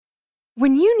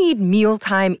When you need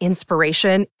mealtime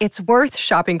inspiration, it's worth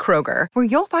shopping Kroger, where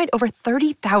you'll find over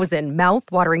 30,000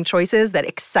 mouth-watering choices that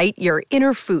excite your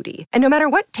inner foodie. And no matter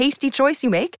what tasty choice you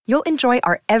make, you'll enjoy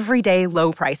our everyday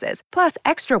low prices, plus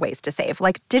extra ways to save,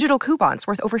 like digital coupons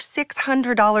worth over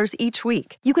 $600 each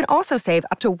week. You can also save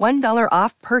up to $1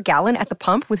 off per gallon at the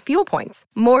pump with fuel points.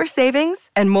 More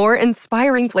savings and more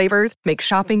inspiring flavors make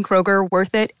shopping Kroger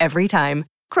worth it every time.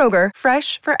 Kroger,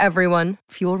 fresh for everyone.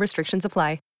 Fuel restrictions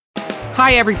apply.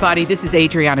 Hi, everybody. This is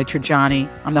Adriana Trajani.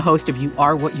 I'm the host of You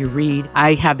Are What You Read.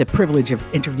 I have the privilege of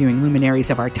interviewing luminaries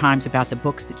of our times about the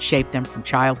books that shaped them from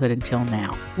childhood until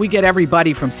now. We get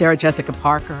everybody from Sarah Jessica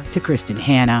Parker to Kristyn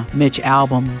Hanna, Mitch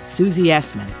Albom, Susie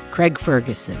Essman, Craig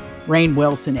Ferguson, Rainn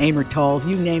Wilson, Amor Tolls,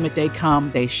 you name it, they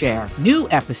come, they share. New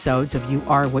episodes of You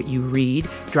Are What You Read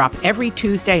drop every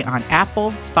Tuesday on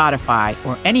Apple, Spotify,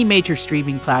 or any major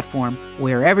streaming platform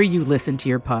wherever you listen to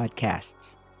your podcasts.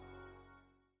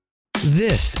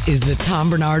 This is the Tom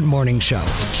Barnard Morning Show.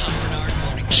 The Tom Barnard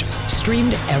Morning Show.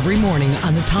 Streamed every morning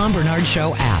on the Tom Barnard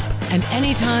Show app and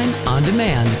anytime on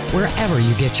demand wherever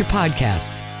you get your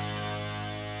podcasts.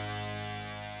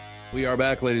 We are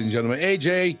back, ladies and gentlemen.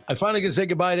 AJ, I finally can say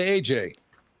goodbye to AJ.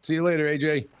 See you later,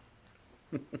 AJ.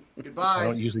 Goodbye. I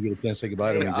don't usually get a chance to say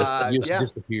goodbye to him. He just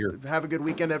disappear. Have a good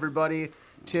weekend, everybody.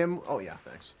 Tim. Oh, yeah,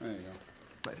 thanks. There you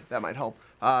go. That might help.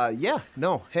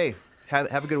 Hey.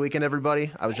 Have a good weekend,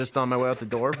 everybody. I was just on my way out the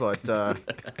door, but...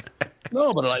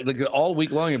 No, but like all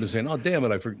week long I've been saying, oh, damn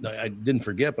it, I didn't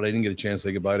forget, but I didn't get a chance to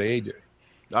say goodbye to AJ.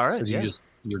 All right,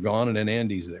 you're gone, and then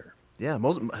Andy's there. Yeah,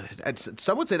 some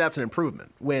would say that's an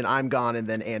improvement, when I'm gone and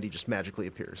then Andy just magically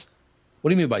appears. What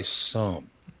do you mean by some?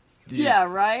 Yeah,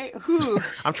 right? Whew.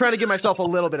 I'm trying to give myself a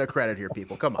little bit of credit here,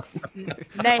 people. Come on.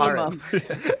 Name them.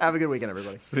 Have a good weekend,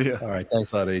 everybody. See ya. All right,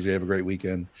 thanks a lot, AJ. Have a great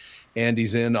weekend.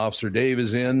 Andy's in. Officer Dave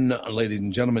is in. Ladies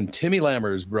and gentlemen, Timmy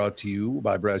Lammer is brought to you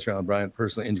by Bradshaw and Bryant,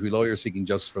 personal injury lawyer seeking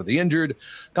justice for the injured.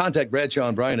 Contact Bradshaw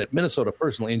and Bryant at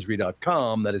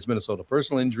minnesotapersonalinjury.com. That is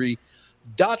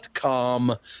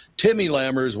minnesotapersonalinjury.com. Timmy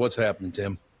Lammers, what's happening,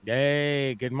 Tim?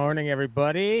 Hey, good morning,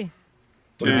 everybody.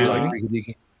 What do you like, Freaky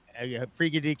Deaky?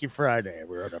 Freaky Deaky Friday.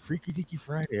 We're on a Freaky Deaky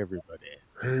Friday, everybody.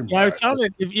 Hey, I was telling you,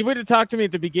 if you would have talked to me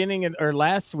at the beginning or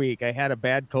last week, I had a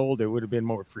bad cold. It would have been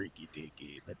more Freaky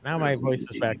Deaky. But now my voice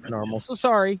is back to normal. So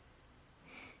sorry.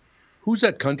 Who's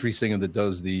that country singer that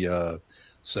does the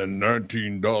send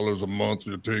 $19 a month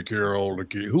to take care of all the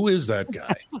kids? Who is that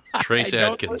guy? Trace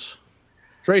Adkins.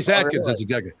 Trace Adkins, that's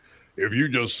exactly. If you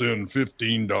just send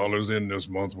 $15 in this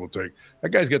month, we'll take. That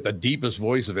guy's got the deepest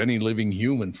voice of any living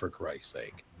human, for Christ's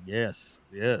sake. Yes.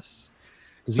 Does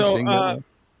he sing that?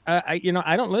 I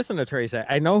don't listen to Trace.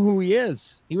 I know who he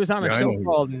is. He was on a show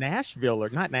called Nashville, or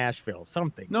not Nashville,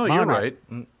 something. No, Monarch.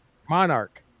 You're right.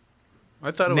 Monarch. I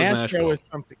thought it was Nashville.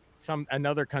 Nashville. Was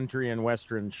another country and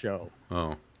western show.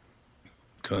 Oh,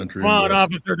 country. Come on,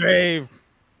 Officer Dave.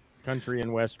 Country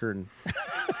and western.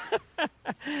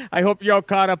 I hope y'all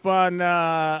caught up on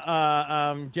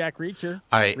Jack Reacher.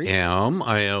 I am.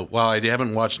 I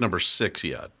haven't watched number 6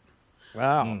 yet.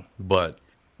 Wow. But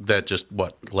that just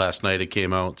last night it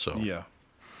came out, so yeah.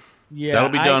 That'll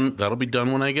be done. That'll be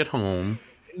done when I get home.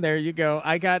 There you go.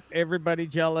 I got everybody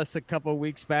jealous a couple of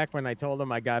weeks back when I told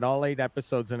them I got all 8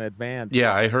 episodes in advance.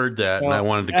 Yeah, I heard that, and I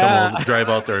wanted to come over, drive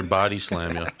out there and body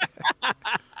slam you.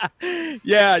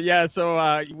 Yeah.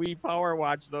 So we power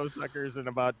watched those suckers in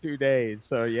about 2 days.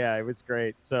 So yeah, it was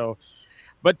great. So,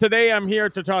 but today I'm here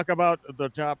to talk about the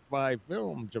top 5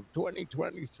 films of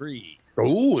 2023.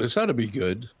 Oh, this ought to be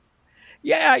good.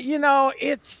 Yeah,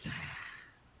 it's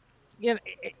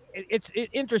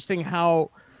interesting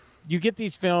how you get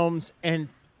these films, and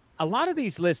a lot of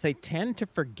these lists, they tend to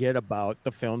forget about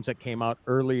the films that came out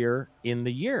earlier in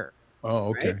the year. Oh,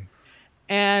 okay. Right?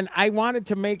 And I wanted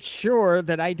to make sure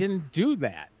that I didn't do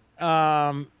that.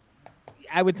 I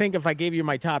would think if I gave you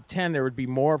my top 10, there would be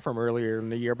more from earlier in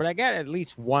the year, but I got at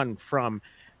least one from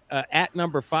at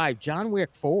number 5, John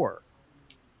Wick 4.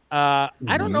 I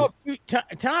don't know if you,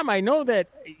 Tom, I know that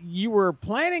you were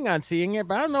planning on seeing it,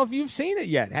 but I don't know if you've seen it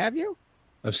yet. Have you?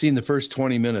 I've seen the first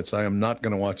 20 minutes. I am not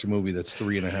going to watch a movie that's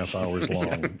 3.5 hours long.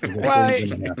 Well,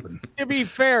 to be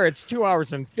fair, it's 2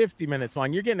 hours and 50 minutes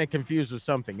long. You're getting it confused with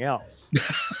something else.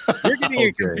 You're getting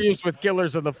it confused with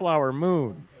Killers of the Flower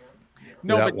Moon.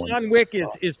 No, but John Wick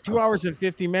is 2 hours and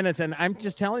 50 minutes, and I'm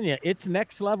just telling you, it's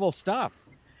next level stuff.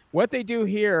 What they do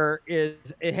here is,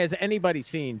 has anybody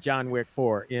seen John Wick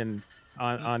 4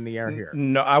 on the air here?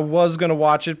 No, I was going to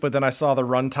watch it, but then I saw the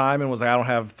runtime and was like, I don't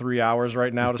have 3 hours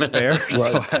right now to spare.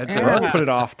 So I had to put it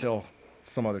off till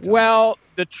some other time. Well,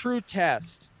 the true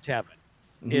test, Tevin,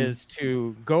 is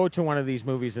to go to one of these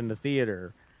movies in the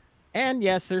theater And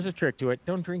yes, there's a trick to it.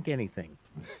 Don't drink anything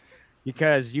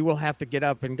because you will have to get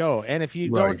up and go. And if you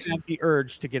don't have the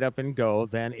urge to get up and go,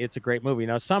 then it's a great movie.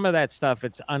 Now, some of that stuff,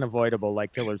 it's unavoidable,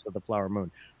 like Killers of the Flower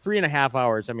Moon. 3.5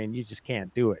 hours, I mean, you just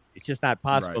can't do it. It's just not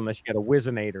possible unless you got a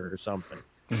Whizzinator or something.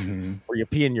 Or you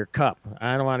pee in your cup.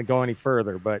 I don't want to go any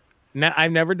further, but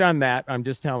I've never done that. I'm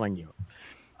just telling you.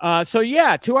 So,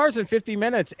 yeah, 2 hours and 50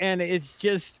 minutes, and it's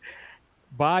just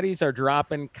bodies are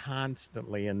dropping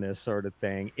constantly in this sort of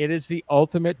thing. It is the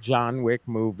ultimate John Wick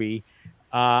movie.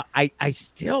 I'm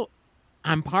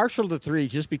partial to 3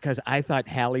 just because I thought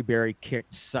Halle Berry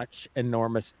kicked such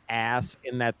enormous ass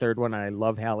in that third one. I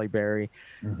love Halle Berry.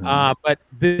 But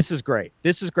this is great.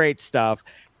 This is great stuff.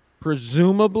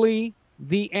 Presumably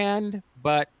the end,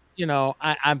 but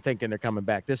I'm thinking they're coming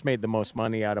back. This made the most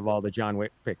money out of all the John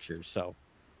Wick pictures. So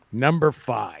number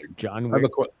 5, John Wick. I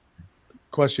have a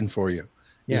question for you.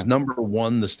 Yeah. Is number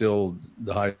 1 still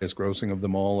the highest grossing of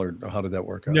them all, or how did that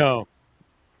work out? No.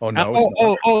 Oh,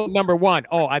 no. Number 1.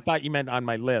 Oh, I thought you meant on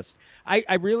my list.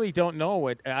 I really don't know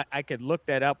what I could look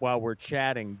that up while we're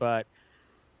chatting, but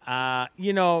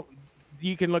you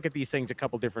can look at these things a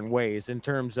couple different ways in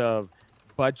terms of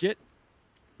budget,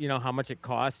 how much it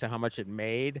cost to how much it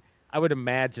made. I would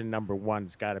imagine number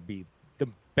 1's got to be the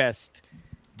best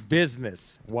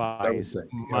business-wise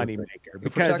moneymaker.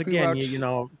 Because again,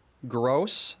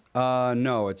 gross?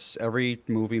 No, it's every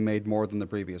movie made more than the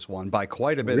previous one by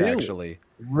quite a bit, actually.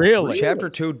 Really? Chapter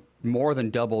 2 more than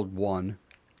doubled 1,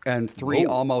 and 3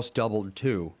 almost doubled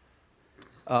 2.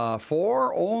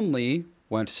 4 only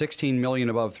went 16 million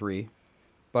above 3,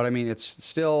 but I mean it's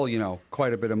still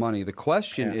quite a bit of money. The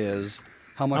question is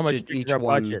how much did each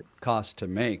one cost to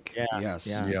make? Yeah.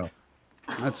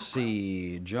 Let's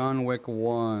see. John Wick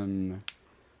 1.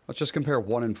 Let's just compare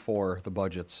 1 and 4, the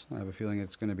budgets. I have a feeling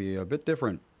it's going to be a bit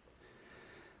different.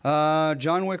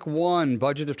 John Wick 1,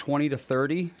 budget of 20 to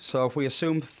 30. So if we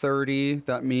assume 30,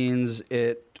 that means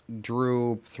it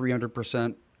drew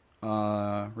 300%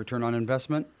 return on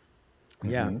investment.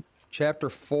 Yeah. Chapter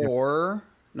 4...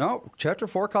 No, Chapter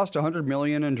 4 cost $100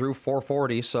 million and drew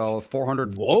 440, so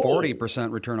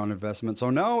 440% return on investment. So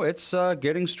no, it's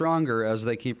getting stronger as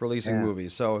they keep releasing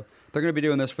movies. So they're going to be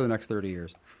doing this for the next 30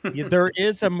 years. There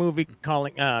is a movie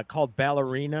called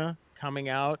Ballerina coming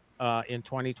out in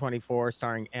 2024,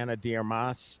 starring Ana de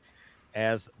Armas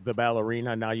as the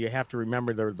ballerina. Now you have to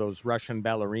remember there are those Russian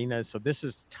ballerinas, so this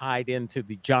is tied into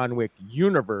the John Wick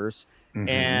universe,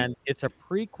 and it's a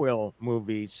prequel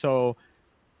movie. So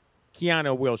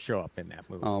Keanu will show up in that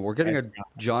movie. Oh, we're getting a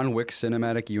John Wick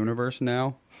cinematic universe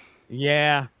now?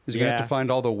 Yeah. He's going to have to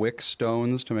find all the Wick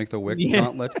stones to make the Wick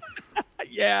gauntlet?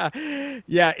 Yeah.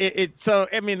 So,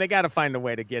 I mean, they got to find a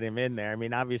way to get him in there. I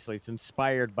mean, obviously, it's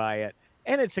inspired by it,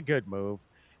 and it's a good move.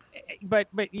 But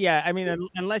yeah, I mean,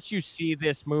 unless you see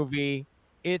this movie,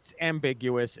 it's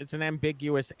ambiguous. It's an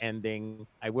ambiguous ending.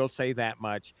 I will say that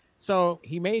much. So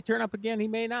he may turn up again. He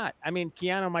may not. I mean,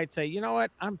 Keanu might say, you know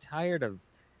what? I'm tired of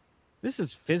this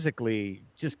is physically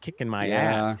just kicking my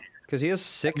ass. Because he is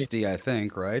 60, I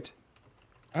think, right?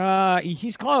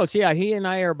 He's close. Yeah, he and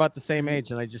I are about the same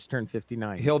age, and I just turned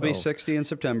 59. He'll be 60 in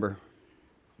September.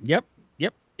 Yep.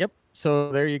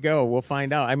 So there you go. We'll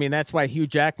find out. I mean, that's why Hugh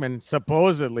Jackman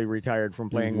supposedly retired from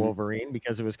playing Wolverine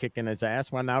because it was kicking his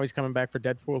ass. Well, now he's coming back for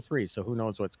Deadpool 3, so who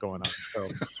knows what's going on. So,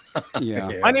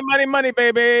 money,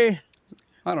 baby.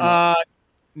 I don't know.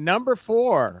 Number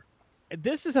 4.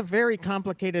 This is a very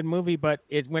complicated movie, but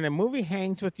when a movie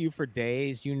hangs with you for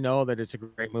days, you know that it's a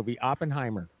great movie.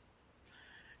 Oppenheimer.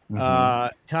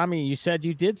 Tommy, you said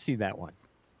you did see that one.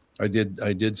 I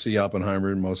did see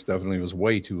Oppenheimer, and most definitely it was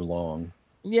way too long.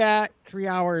 Yeah, 3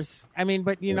 hours. I mean,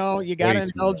 but you got to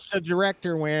indulge the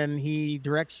director when he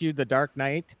directs you The Dark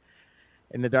Knight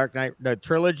and the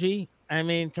trilogy. I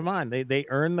mean, come on, they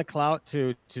earn the clout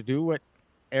to do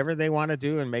whatever they want to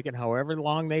do and make it however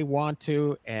long they want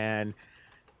to. And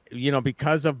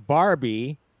because of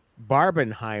Barbenheimer,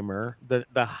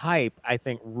 the hype, I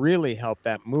think, really helped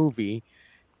that movie,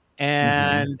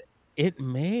 and it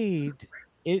made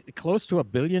it close to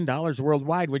 $1 billion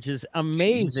worldwide, which is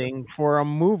amazing for a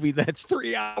movie that's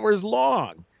 3 hours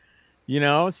long.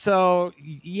 So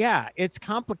yeah, it's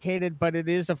complicated, but it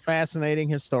is a fascinating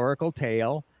historical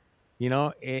tale.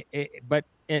 But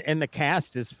the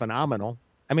cast is phenomenal.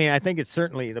 I mean, I think it's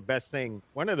certainly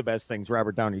one of the best things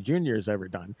Robert Downey Jr. has ever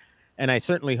done. And I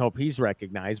certainly hope he's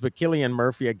recognized. But Cillian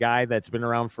Murphy, a guy that's been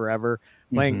around forever,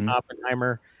 playing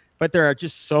Oppenheimer. But there are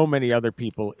just so many other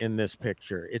people in this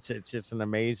picture. It's just an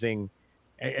amazing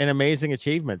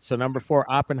achievement. So number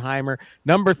 4, Oppenheimer.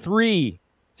 Number 3,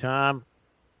 Tom,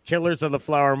 Killers of the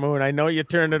Flower Moon. I know you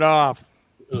turned it off.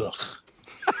 Ugh.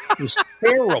 It was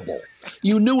terrible.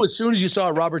 You knew as soon as you saw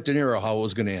Robert De Niro how it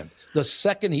was going to end. The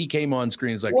second he came on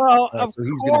screen, it's like, well, oh, of so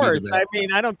he's going to course. be the bad I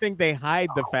mean, I don't think they hide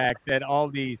the fact that all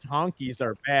these honkies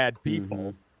are bad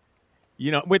people.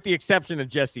 You know, with the exception of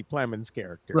Jesse Plemons'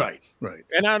 character. Right.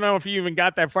 And I don't know if you even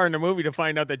got that far in the movie to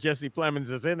find out that Jesse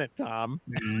Plemons is in it, Tom.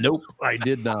 Nope, I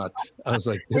did not. I was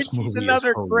like, this movie is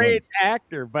another great horrendous.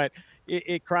 actor, but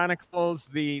it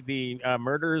chronicles the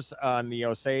murders on the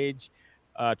Osage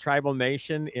tribal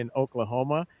nation in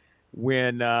Oklahoma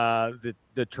when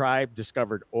the tribe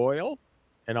discovered oil,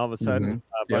 and all of a sudden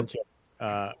a bunch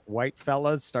of white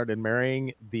fellas started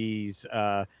marrying these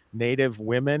native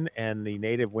women, and the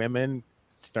native women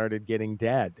started getting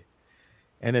dead.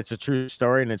 And it's a true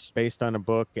story, and it's based on a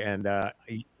book, and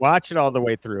watch it all the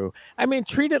way through. I mean,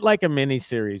 treat it like a mini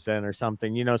series then or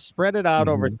something, you know, spread it out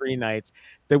over 3 nights.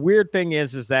 The weird thing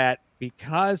is that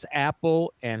because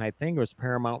Apple and I think it was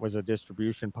Paramount was a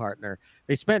distribution partner,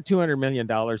 they spent $200 million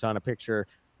on a picture,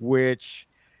 which,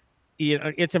 you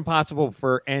know, it's impossible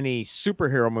for any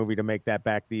superhero movie to make that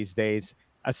back these days.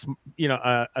 A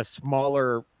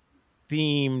smaller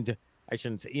themed, I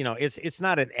shouldn't say, you know, it's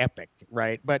not an epic,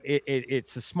 right? But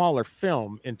it's a smaller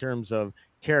film in terms of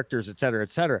characters, et cetera, et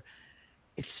cetera.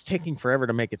 It's taking forever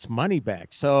to make its money back.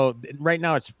 So right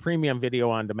now it's premium video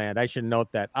on demand. I should note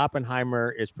that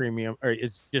Oppenheimer is premium, or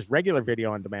is just regular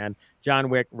video on demand. John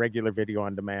Wick, regular video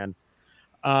on demand.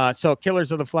 So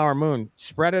Killers of the Flower Moon,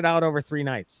 spread it out over 3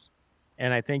 nights.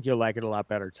 And I think you'll like it a lot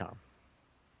better, Tom.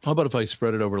 How about if I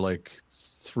spread it over like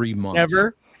 3 months?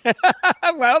 Never.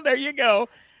 Well, there you go.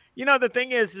 You know, the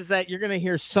thing is that you're going to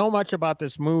hear so much about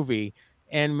this movie,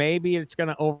 and maybe it's going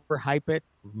to overhype it.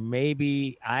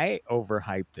 Maybe I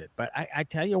overhyped it. But I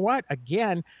tell you what,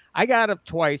 again, I got up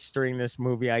twice during this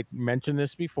movie. I mentioned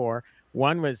this before.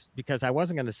 One was because I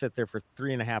wasn't going to sit there for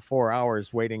 3.5, 4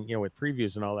 hours waiting, you know, with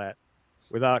previews and all that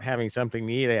without having something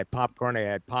to eat. I had popcorn. I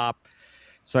had pop.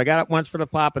 So I got up once for the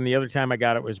pop, and the other time I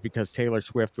got it was because Taylor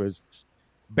Swift was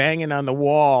banging on the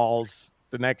walls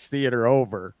the next theater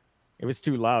over. It was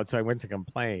too loud, so I went to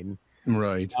complain.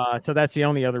 Right. So that's the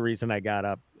only other reason I got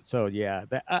up. So yeah,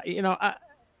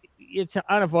 it's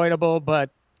unavoidable,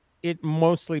 but it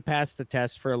mostly passed the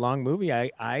test for a long movie.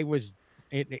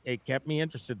 It kept me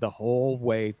interested the whole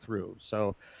way through.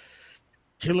 So,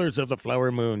 Killers of the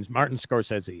Flower Moon, Martin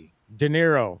Scorsese, De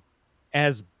Niro,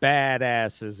 as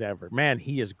badass as ever. Man,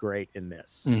 he is great in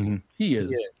this. Mm-hmm. He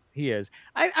is. He is.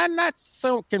 I'm not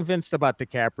so convinced about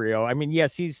DiCaprio. I mean,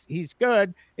 yes, he's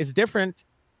good. It's different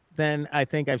than I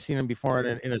think I've seen him before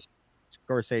in a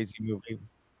Scorsese movie.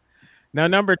 Now,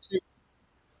 number 2.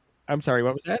 I'm sorry,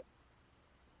 what was that?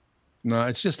 No,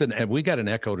 it's just we got an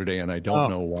echo today, and I don't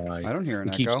know why. I don't hear an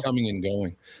echo. It keeps coming and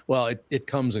going. Well, it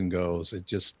comes and goes.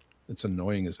 It's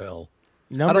annoying as hell.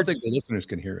 I don't think the listeners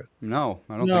can hear it. No,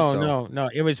 I don't think so. No.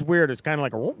 It was weird. It's kind of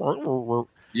like a...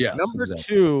 Yeah. Number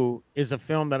 2 is a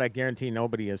film that I guarantee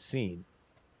nobody has seen,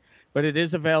 but it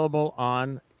is available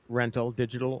on rental,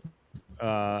 digital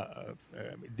on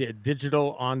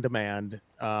demand,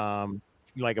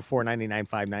 like a $4.99,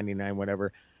 $5.99,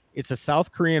 whatever. It's a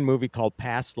South Korean movie called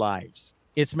Past Lives.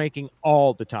 It's making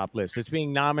all the top lists. It's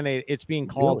being nominated. It's being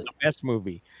called the best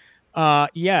movie.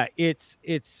 Yeah, it's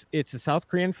a South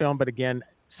Korean film, but again,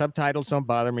 subtitles don't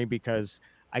bother me because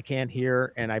I can't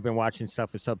hear, and I've been watching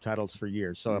stuff with subtitles for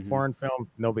years. So a foreign film,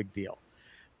 no big deal.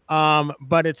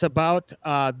 But it's about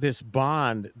this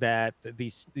bond that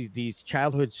these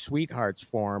childhood sweethearts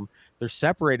form. They're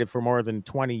separated for more than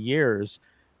 20 years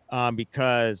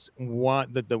because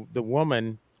the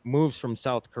woman moves from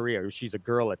South Korea. She's a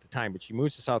girl at the time, but she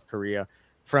moves to South Korea,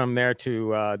 from there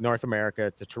to North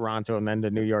America, to Toronto, and then to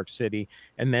New York City,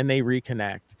 and then they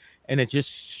reconnect. And it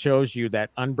just shows you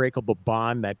that unbreakable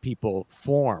bond that people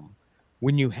form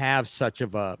when you have such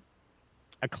of a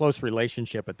close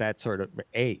relationship at that sort of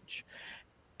age.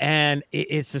 And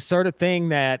it's the sort of thing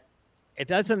that it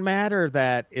doesn't matter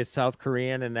that it's South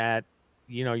Korean and that,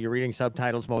 you know, you're reading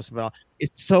subtitles most of it all.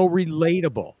 It's so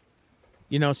relatable.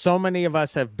 You know, so many of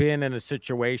us have been in a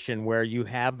situation where you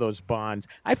have those bonds.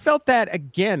 I felt that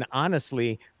again,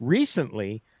 honestly,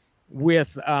 recently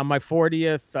with my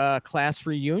 40th class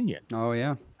reunion. Oh,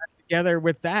 yeah. Together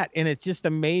with that. And it's just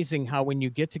amazing how when you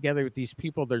get together with these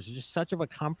people, there's just such of a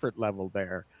comfort level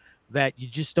there that you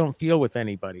just don't feel with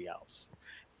anybody else.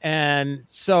 And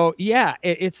so, yeah,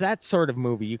 it's that sort of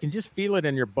movie. You can just feel it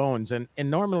in your bones. And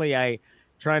normally I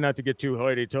try not to get too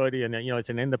hoity-toity, and, you know, it's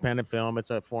an independent film, it's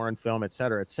a foreign film, et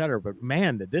cetera, et cetera. But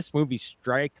man, did this movie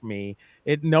strike me.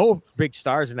 No big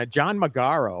stars in it. John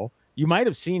Magaro, you might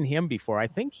have seen him before. I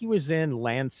think he was in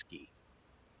Lansky.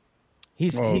 He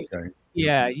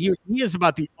is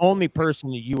about the only person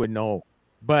that you would know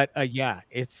But yeah,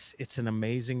 it's an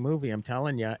amazing movie. I'm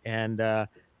telling you. And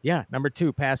yeah, number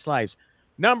 2, Past Lives.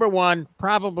 Number 1,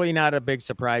 probably not a big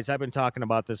surprise. I've been talking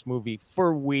about this movie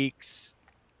for weeks.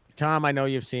 Tom, I know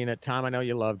you've seen it. Tom, I know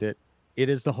you loved it. It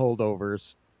is The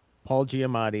Holdovers. Paul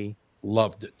Giamatti.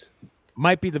 Loved it.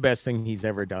 Might be the best thing he's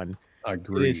ever done. I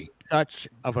agree. It is such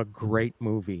of a great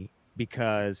movie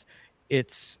because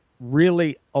it's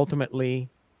really ultimately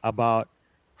about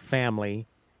family,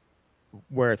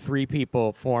 where 3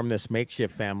 people form this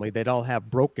makeshift family. They'd all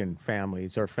have broken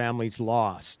families or families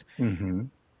lost. Mm-hmm.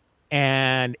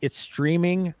 And it's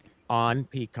streaming on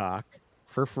Peacock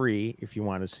for free if you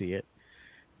want to see it.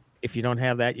 If you don't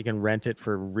have that, you can rent it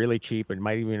for really cheap. It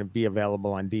might even be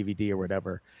available on DVD or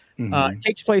whatever. Mm-hmm. It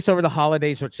takes place over the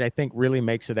holidays, which I think really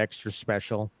makes it extra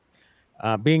special.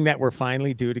 Being that we're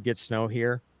finally due to get snow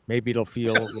here, maybe it'll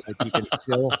feel like you can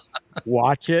still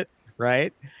watch it,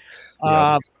 right?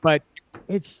 But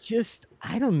it's just,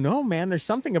 I don't know, man. There's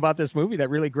something about this movie that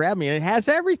really grabbed me, and it has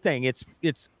everything. It's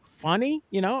funny,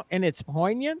 and it's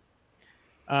poignant.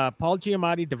 Paul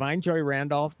Giamatti, Divine Joy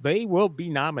Randolph, they will be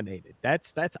nominated.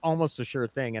 That's almost a sure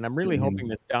thing. And I'm really hoping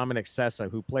that Dominic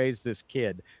Sessa, who plays this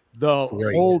kid, the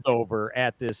holdover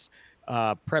at this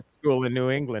prep school in New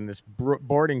England, this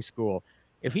boarding school,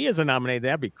 if he isn't nominated,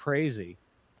 that'd be crazy.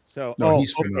 So,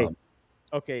 he's phenomenal.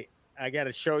 Okay, I got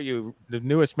to show you the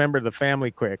newest member of the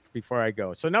family quick before I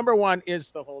go. So number 1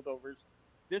 is The Holdovers.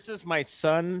 This is my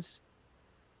son's.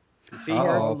 You see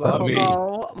her?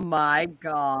 Oh my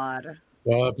God.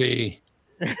 Puppy.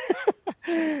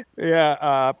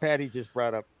 Yeah, Patty just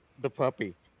brought up the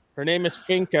puppy. Her name is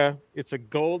Finka. It's a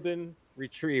golden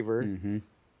retriever,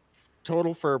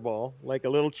 total furball, like a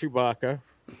little Chewbacca.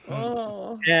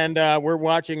 Oh. And we're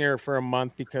watching her for a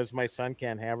month because my son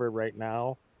can't have her right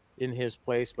now in his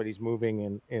place, but he's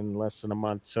moving in less than a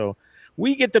month. So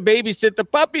we get to babysit the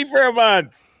puppy for a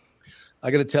month. I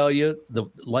got to tell you, the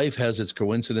life has its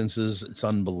coincidences. It's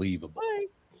unbelievable. Right.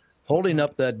 Holding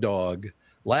up that dog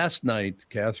last night,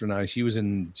 Catherine and I, she was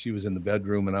in the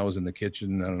bedroom and I was in the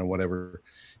kitchen. I don't know, whatever.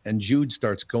 And Jude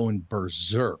starts going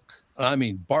berserk. I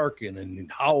mean, barking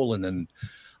and howling. And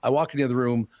I walked in the other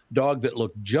room. Dog that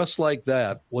looked just like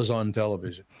that was on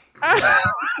television.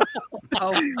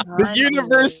 The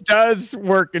universe does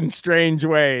work in strange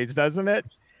ways, doesn't it?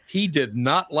 He did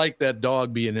not like that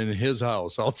dog being in his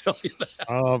house. I'll tell you that.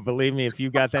 Oh, believe me, if you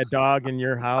got that dog in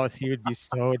your house, he would be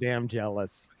so damn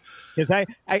jealous. Because I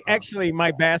actually,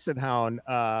 my basset hound,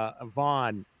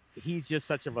 Vaughn, he's just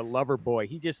such of a lover boy.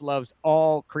 He just loves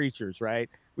all creatures, right?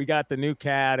 We got the new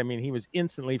cat. I mean, he was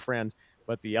instantly friends.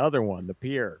 But the other one, the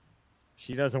Pier,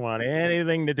 she doesn't want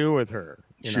anything to do with her.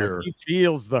 Sure. She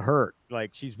feels the hurt,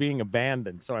 like she's being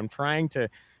abandoned. So I'm trying to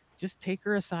just take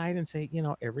her aside and say,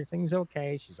 everything's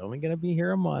okay. She's only going to be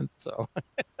here a month. So,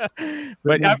 but it's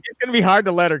going to be hard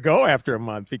to let her go after a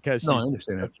month because. No, I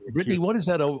understand that. Brittany, what is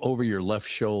that over your left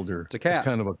shoulder? It's a cat. It's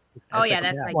kind of a. Oh yeah,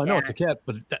 that's my cat. I know it's a cat,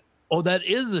 but that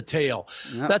is the tail.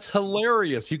 Yep. That's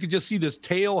hilarious. You could just see this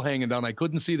tail hanging down. I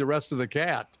couldn't see the rest of the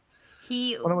cat.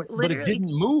 But it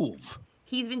didn't move.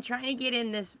 He's been trying to get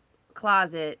in this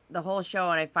closet the whole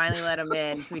show, and I finally let him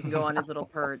in so we can go on his little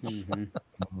perch.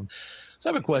 So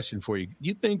I have a question for you.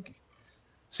 You think,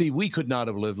 we could not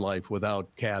have lived life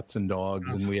without cats and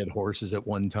dogs, and we had horses at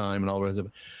one time and all the rest of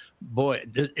it. Boy,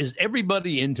 is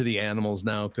everybody into the animals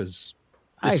now? Because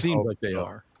it seems like they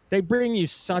are. They bring you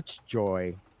such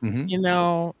joy,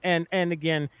 and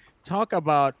again, talk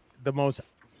about the most,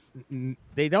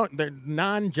 they're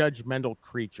non-judgmental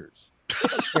creatures. I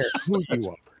don't care who you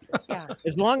are. Yeah.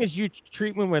 As long as you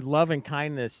treat them with love and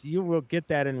kindness, you will get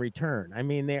that in return. I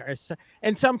mean,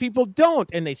 and some people don't,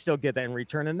 and they still get that in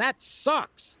return, and that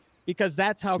sucks because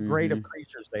that's how great of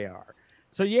creatures they are.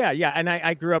 So yeah, and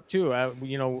I grew up too,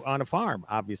 on a farm,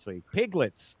 obviously,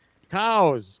 piglets,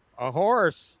 cows, a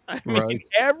horse,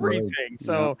 everything. Right.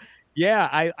 So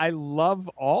yeah, I love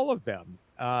all of them.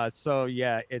 So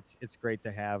yeah, it's great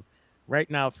to have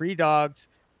right now 3 dogs,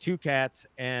 2 cats,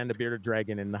 and a bearded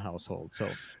dragon in the household. So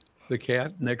the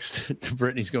cat next to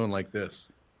Brittany's going like this.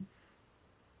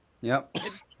 Yep.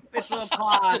 It's a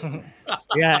pause.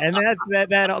 Yeah, and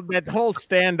that whole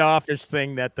standoffish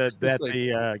thing that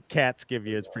the cats give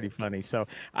you is pretty funny. So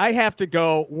I have to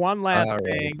go. One last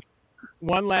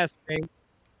thing.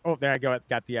 Oh, there I go.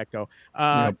 Got the echo.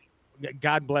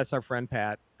 God bless our friend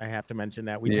Pat. I have to mention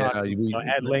that we talked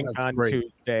at Link on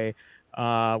Tuesday.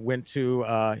 Went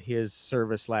to his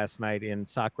service last night in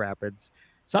Sauk Rapids.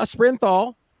 Saw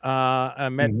Sprinthal. I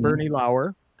met Bernie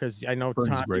Lauer because I know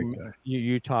Tom,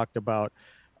 you talked about.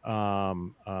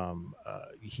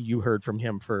 You heard from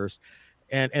him first,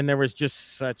 and there was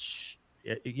just such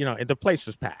the place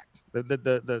was packed.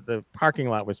 The parking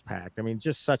lot was packed. I mean,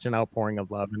 just such an outpouring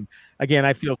of love. And again,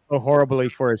 I feel so horribly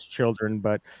for his children,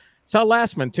 but saw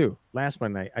Lastman too.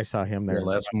 Lastman, I saw him there. Yeah,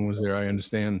 Lastman was there. I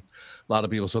understand a lot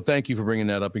of people. So thank you for bringing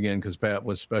that up again, because Pat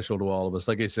was special to all of us.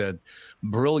 Like I said,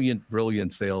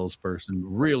 brilliant salesperson,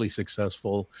 really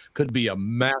successful, could be a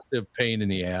massive pain in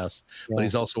the ass, but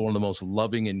he's also one of the most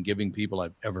loving and giving people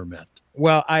I've ever met.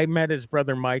 Well, I met his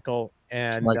brother, Michael,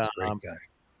 and Mike's a great guy.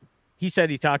 He said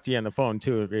he talked to you on the phone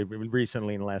too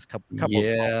recently in the last couple of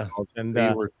phone calls. And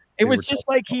it was just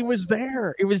like he was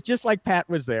there. It was just like Pat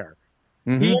was there.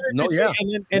 Mm-hmm.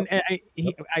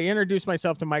 I introduced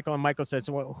myself to Michael, and Michael said,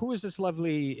 "Well, who is this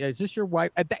lovely? Is this your wife?"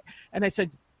 And I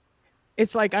said,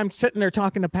 "It's like I'm sitting there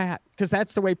talking to Pat, because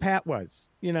that's the way Pat was,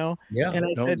 Yeah. And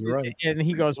I said, you're right. And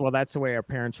he goes, "Well, that's the way our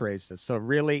parents raised us." So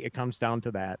really, it comes down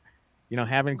to that,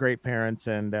 having great parents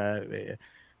and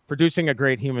producing a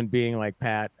great human being like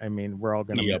Pat. I mean, we're all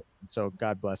going to miss him, so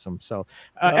God bless him. So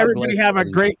everybody have a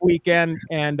great weekend,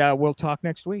 and we'll talk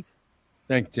next week.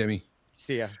 Thank you, Timmy.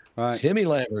 See ya. Right. Timmy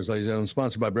Lammers, ladies and gentlemen,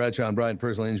 sponsored by Bradshaw and Bryant,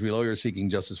 personal injury lawyers seeking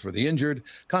justice for the injured.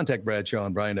 Contact Bradshaw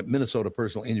and Bryant at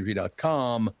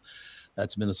minnesotapersonalinjury.com.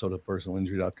 That's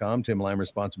minnesotapersonalinjury.com. Tim Lammers,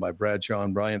 sponsored by Bradshaw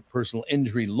and Bryant, personal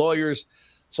injury lawyers.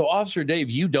 So, Officer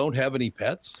Dave, you don't have any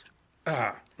pets?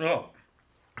 No.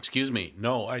 Excuse me.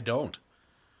 No, I don't.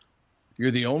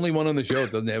 You're the only one on the show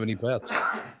that doesn't have any pets.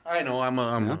 I know. I'm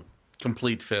a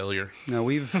complete failure. No,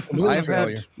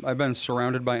 I've been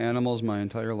surrounded by animals my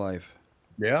entire life.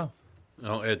 Yeah.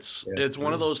 No, it's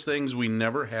one of those things. We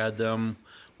never had them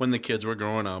when the kids were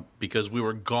growing up because we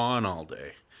were gone all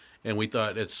day. And we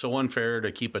thought it's so unfair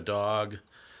to keep a dog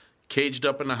caged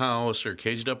up in the house or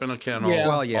caged up in a kennel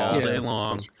all day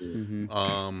long.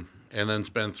 Mm-hmm. And then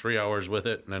spend 3 hours with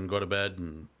it and then go to bed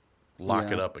and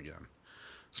lock it up again.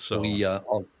 So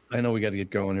I know we got to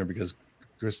get going here because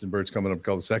Kristyn Burt's coming up in a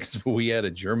couple of seconds, but we had a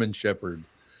German Shepherd.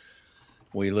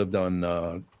 We lived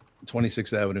on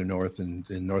 26th Avenue North in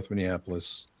North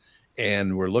Minneapolis,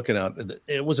 and we're looking out.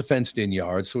 It was a fenced-in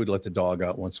yard, so we'd let the dog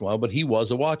out once in a while, but he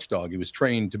was a watchdog. He was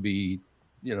trained to be,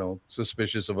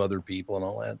 suspicious of other people and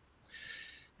all that.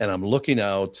 And I'm looking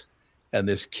out, and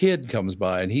this kid comes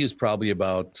by, and he was probably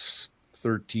about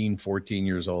 13, 14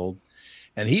 years old,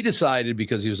 and he decided,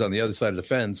 because he was on the other side of the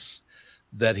fence,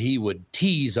 that he would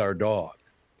tease our dog.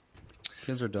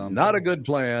 Kids are dumb. Not a good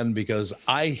plan, because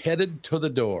I headed to the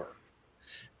door.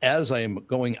 As I'm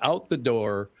going out the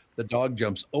door, the dog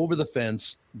jumps over the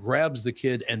fence, grabs the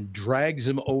kid, and drags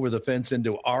him over the fence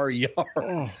into our yard.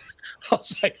 Oh. I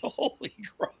was like, holy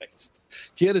Christ.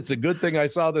 Kid, it's a good thing I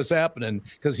saw this happening,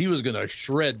 because he was going to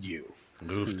shred you.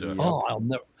 I'll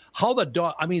never. How the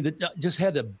dog, just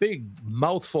had a big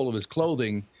mouthful of his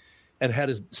clothing and had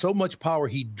so much power,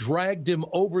 he dragged him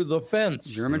over the fence.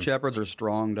 German Shepherds are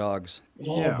strong dogs.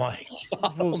 Oh, my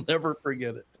God. I'll never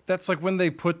forget it. That's like when they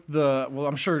put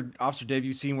I'm sure, Officer Dave,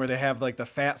 you've seen where they have like the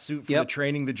fat suit for the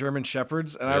training the German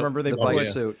Shepherds. And I remember they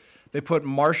put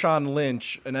Marshawn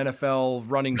Lynch, an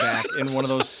NFL running back, in one of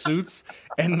those suits,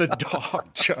 and the dog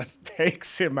just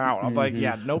takes him out. I'm like,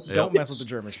 don't mess with the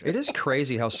German Shepherds. It is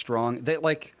crazy how strong they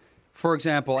for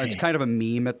example, it's kind of a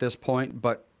meme at this point,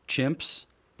 but chimps,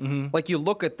 like you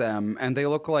look at them and they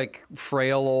look like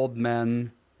frail old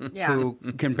men who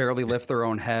can barely lift their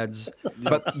own heads,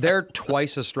 but they're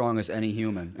twice as strong as any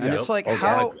human. And it's like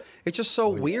it's just so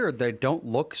weird. They don't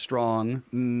look strong.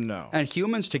 No. And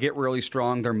humans, to get really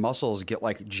strong, their muscles get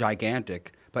like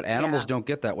gigantic, but animals don't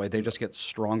get that way. They just get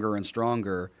stronger and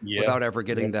stronger without ever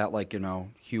getting that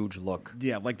huge look.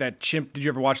 Yeah, like that chimp. Did you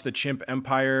ever watch the Chimp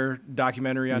Empire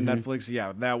documentary on Netflix?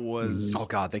 Yeah, that was. Oh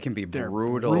God, they can be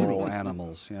brutal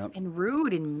animals. Yeah. And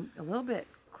rude and a little bit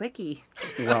clicky.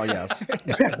 Well, yes.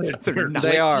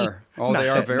 They are. Oh, they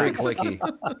are very clicky.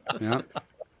 Yeah.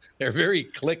 They're very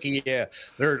clicky. Yeah.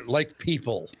 They're like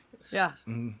people. Yeah.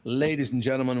 Ladies and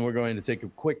gentlemen, we're going to take a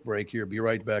quick break here. Be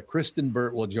right back. Kristyn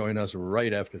Burt will join us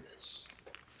right after this.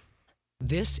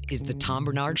 This is the Tom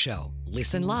Barnard Show.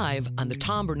 Listen live on the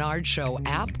Tom Barnard Show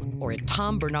app or at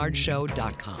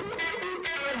tombarnardshow.com.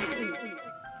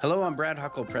 Hello, I'm Brad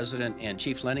Huckle, President and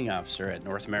Chief Lending Officer at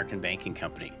North American Banking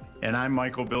Company. And I'm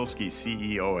Michael Bilski,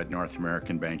 CEO at North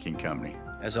American Banking Company.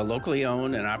 As a locally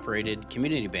owned and operated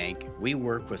community bank, we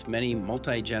work with many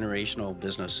multi-generational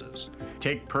businesses.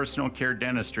 Take Personal Care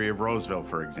Dentistry of Roseville,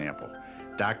 for example.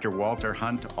 Dr. Walter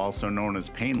Hunt, also known as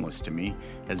Painless to me,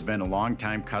 has been a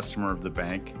longtime customer of the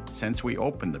bank since we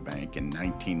opened the bank in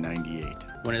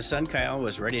 1998. When his son Kyle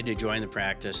was ready to join the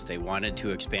practice, they wanted to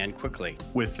expand quickly.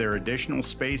 With their additional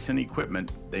space and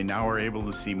equipment, they now are able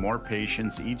to see more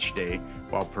patients each day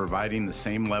while providing the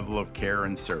same level of care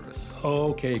and service.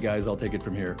 Okay, guys, I'll take it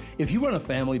from here. If you run a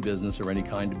family business or any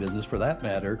kind of business for that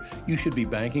matter, you should be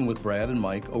banking with Brad and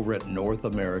Mike over at North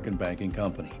American Banking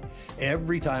Company.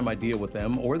 Every time I deal with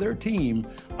them or their team,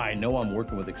 I know I'm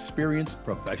working with experienced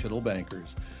professional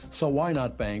bankers. So why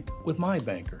not bank with my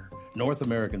banker? North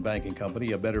American Banking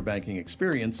Company, a better banking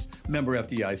experience, member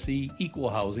FDIC, equal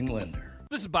housing lender.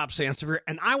 This is Bob Sansevier,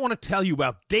 and I want to tell you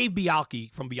about Dave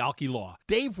Bialke from Bialke Law.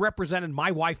 Dave represented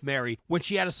my wife, Mary, when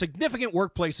she had a significant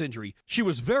workplace injury. She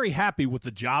was very happy with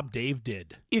the job Dave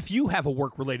did. If you have a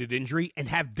work-related injury and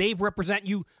have Dave represent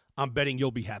you, I'm betting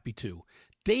you'll be happy too.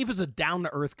 Dave is a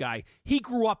down-to-earth guy. He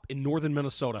grew up in northern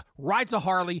Minnesota, rides a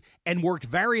Harley, and worked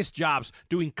various jobs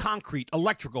doing concrete,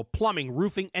 electrical, plumbing,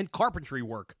 roofing, and carpentry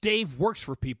work. Dave works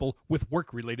for people with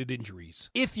work-related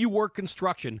injuries. If you work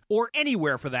construction, or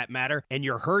anywhere for that matter, and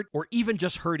you're hurt or even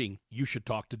just hurting, you should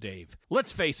talk to Dave.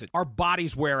 Let's face it, our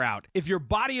bodies wear out. If your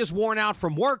body is worn out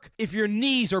from work, if your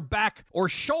knees or back or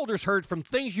shoulders hurt from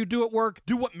things you do at work,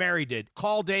 do what Mary did.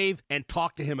 Call Dave and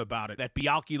talk to him about it at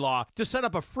Bialke Law to set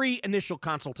up a free initial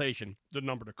consultation. The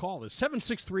number to call is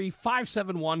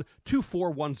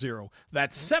 763-571-2410.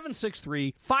 That's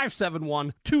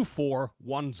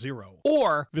 763-571-2410.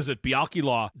 Or visit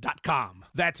bialkelaw.com.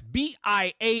 That's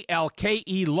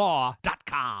BIALKE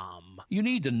law.com. You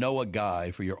need to know a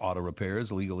guy for your auto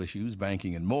repairs, legal issues,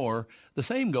 banking, and more. The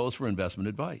same goes for investment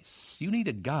advice. You need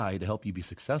a guy to help you be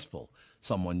successful,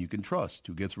 someone you can trust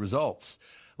who gets results.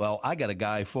 Well, I got a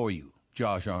guy for you.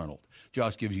 Josh Arnold.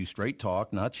 Josh gives you straight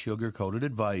talk, not sugar-coated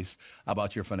advice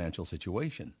about your financial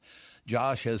situation.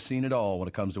 Josh has seen it all when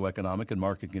it comes to economic and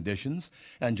market conditions,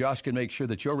 and Josh can make sure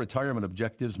that your retirement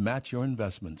objectives match your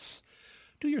investments.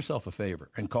 Do yourself a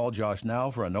favor and call Josh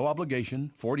now for a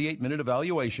no-obligation, 48-minute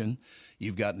evaluation.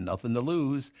 You've got nothing to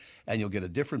lose, and you'll get a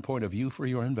different point of view for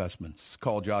your investments.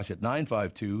 Call Josh at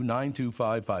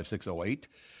 952-925-5608.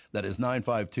 That is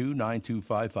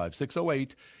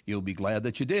 952-925-5608. You'll be glad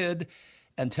that you did.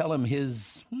 And tell him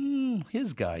his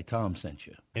guy, Tom, sent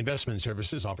you. Investment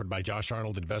services offered by Josh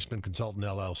Arnold Investment Consultant,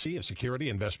 LLC, a security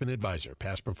investment advisor.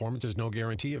 Past performance is no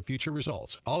guarantee of future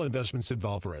results. All investments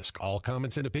involve risk. All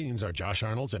comments and opinions are Josh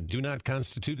Arnold's and do not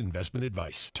constitute investment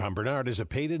advice. Tom Barnard is a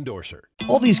paid endorser.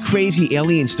 All these crazy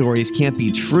alien stories can't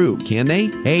be true, can they?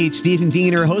 Hey, it's Stephen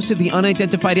Diener, host of the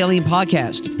Unidentified Alien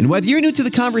Podcast. And whether you're new to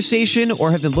the conversation or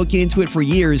have been looking into it for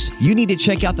years, you need to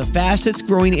check out the fastest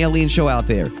growing alien show out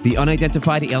there, the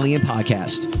Unidentified Alien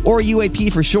Podcast, or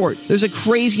UAP for short. There's a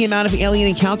crazy amount of alien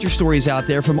encounter stories out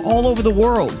there from all over the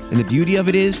world, and the beauty of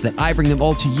it is that I bring them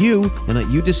all to you and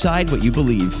let you decide what you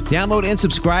believe. Download and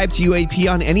subscribe to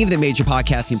UAP on any of the major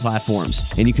podcasting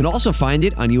platforms, and you can also find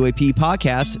it on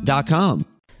UAPpodcast.com.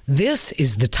 This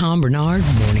is the Tom Barnard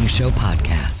Morning Show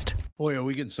Podcast. Boy, are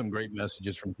we getting some great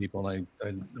messages from people. I'm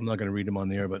not going to read them on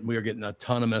the air, but we are getting a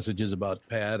ton of messages about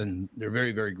Pat, and they're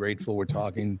very, very grateful. We're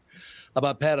talking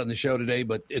about Pat on the show today,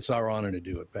 but it's our honor to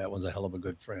do it. Pat was a hell of a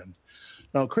good friend.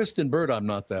 Now, Kristyn Bird, I'm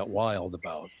not that wild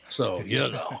about, so, you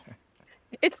know.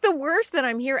 It's the worst that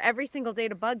I'm here every single day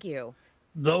to bug you.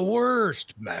 The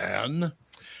worst, man.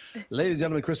 Ladies and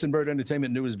gentlemen, Kristyn Bird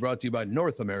Entertainment News is brought to you by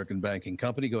North American Banking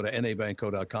Company. Go to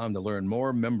nabankco.com to learn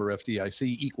more. Member FDIC,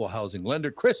 equal housing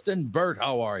lender. Kristyn Bird,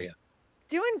 how are you?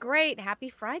 Doing great. Happy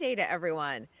Friday to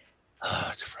everyone.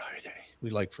 It's Friday. We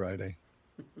like Friday.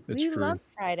 We love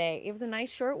Friday. It was a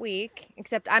nice short week,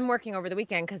 except I'm working over the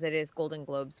weekend because it is Golden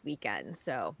Globes weekend.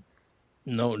 So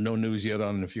no news yet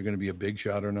on if you're going to be a big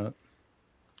shot or not.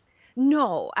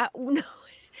 No. I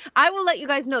will let you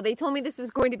guys know. They told me this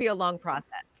was going to be a long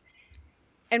process.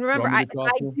 And remember, I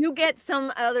do get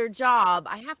some other job.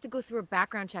 I have to go through a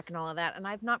background check and all of that. And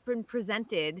I've not been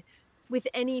presented with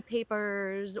any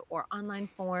papers or online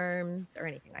forms or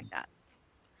anything like that.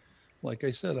 Like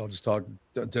I said, I'll just talk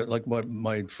like what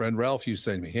my friend Ralph used to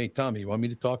say to me. Hey, Tommy, you want me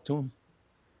to talk to him?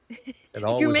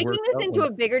 You're making this into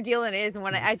a bigger deal than it is. And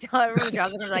when I tell everyone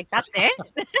jobs, I'm like, that's it?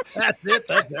 That's it?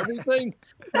 That's everything?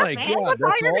 My God,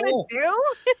 that's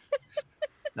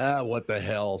all? What the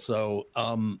hell? So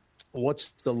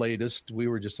what's the latest? We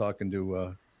were just talking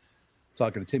to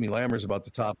Timmy Lammers about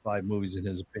the top 5 movies in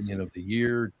his opinion of the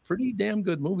year. Pretty damn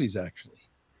good movies, actually.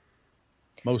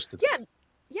 Most of them.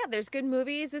 Yeah, there's good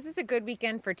movies. This is a good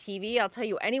weekend for TV. I'll tell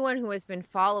you, anyone who has been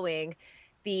following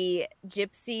the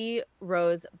Gypsy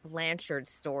Rose Blanchard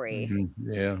story.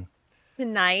 Mm-hmm. Yeah. It's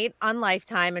tonight on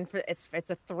Lifetime, and it's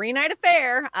a 3-night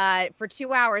affair for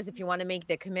 2 hours if you want to make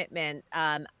the commitment.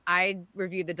 I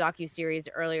reviewed the docuseries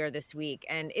earlier this week,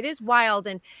 and it is wild,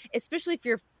 and especially if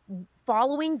you're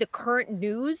following the current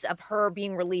news of her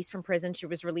being released from prison. She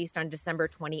was released on December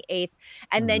 28th.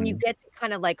 And then you get to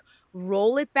kind of like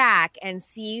roll it back and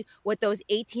see what those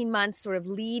 18 months sort of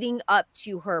leading up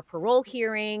to her parole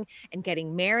hearing and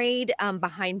getting married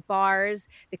behind bars,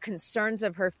 the concerns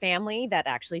of her family that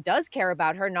actually does care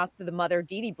about her, not the mother,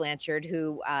 Dee Dee Blanchard,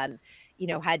 who,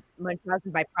 had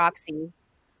Munchausen by proxy.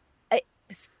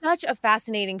 Such a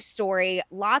fascinating story.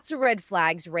 Lots of red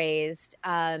flags raised.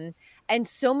 And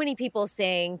so many people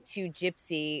saying to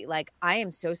Gypsy, like, I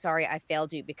am so sorry I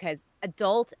failed you, because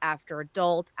adult after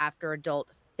adult after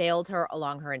adult failed her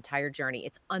along her entire journey.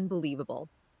 It's unbelievable.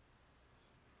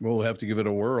 We'll have to give it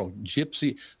a whirl.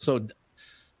 Gypsy. So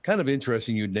kind of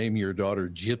interesting you'd name your daughter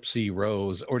Gypsy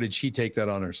Rose, or did she take that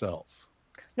on herself?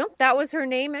 Nope, that was her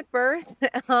name at birth.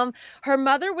 Her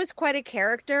mother was quite a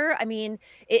character. I mean,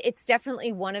 it's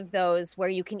definitely one of those where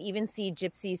you can even see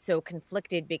Gypsy so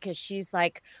conflicted, because she's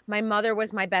like, my mother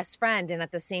was my best friend. And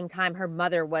at the same time, her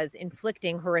mother was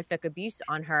inflicting horrific abuse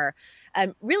on her,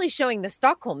 really showing the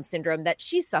Stockholm syndrome that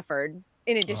she suffered,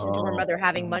 in addition to her mother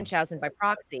having Munchausen by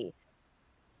proxy.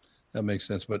 That makes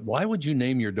sense. But why would you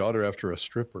name your daughter after a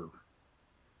stripper?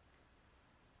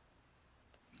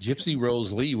 Gypsy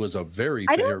Rose Lee was a very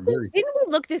fair. Didn't we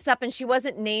look this up and she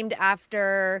wasn't named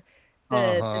after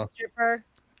the stripper?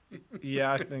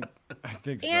 Yeah, I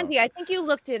think so. Andy, I think you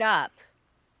looked it up.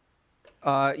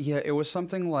 Yeah, it was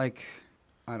something like,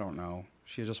 I don't know.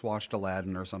 She just watched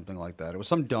Aladdin or something like that. It was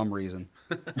some dumb reason.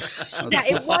 Yeah,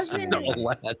 it wasn't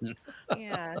Aladdin.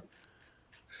 Yeah.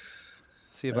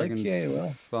 See if I can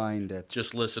find it.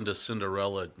 Just listen to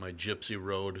Cinderella, My Gypsy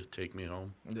Road, Take Me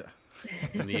Home. Yeah.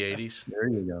 In the 80s. There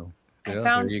you go. I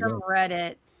found some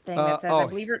Reddit thing that says, I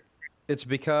believe it's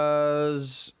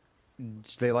because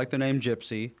they like the name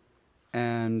Gypsy,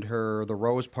 and the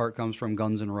Rose part comes from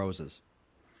Guns N' Roses.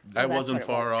 I wasn't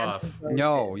far off.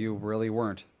 No, you really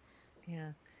weren't.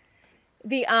 Yeah.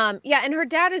 And her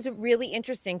dad is really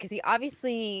interesting because he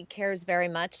obviously cares very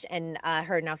much, and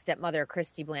her now stepmother,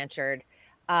 Kristyn Blanchard.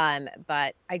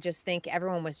 But I just think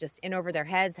everyone was just in over their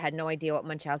heads, had no idea what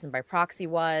Munchausen by proxy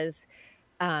was.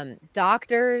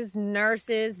 Doctors,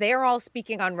 nurses, they are all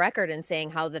speaking on record and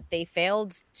saying how that they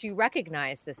failed to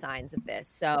recognize the signs of this.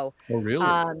 So, oh,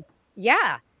 really?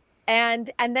 Yeah.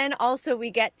 And then also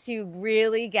we get to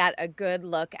really get a good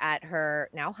look at her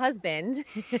now husband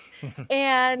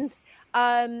and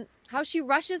how she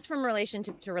rushes from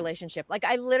relationship to relationship. Like,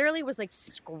 I literally was like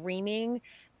screaming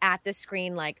at the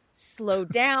screen, like, slow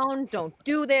down, don't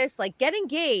do this, like, get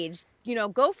engaged,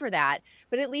 go for that,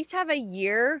 but at least have a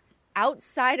year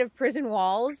outside of prison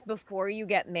walls before you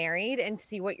get married and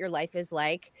see what your life is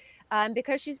like,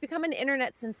 because she's become an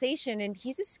internet sensation, and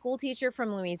he's a school teacher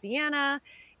from Louisiana.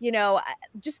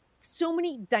 Just so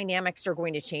many dynamics are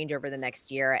going to change over the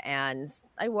next year, and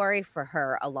I worry for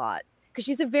her a lot, because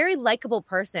she's a very likable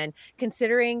person,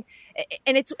 considering,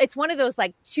 and it's one of those,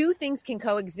 like, two things can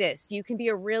coexist. You can be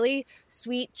a really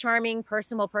sweet, charming,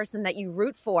 personable person that you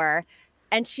root for,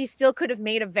 and she still could have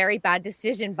made a very bad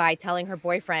decision by telling her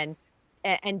boyfriend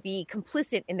and be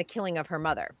complicit in the killing of her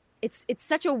mother. It's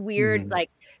such a weird like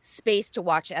space to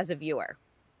watch as a viewer.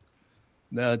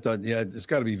 It's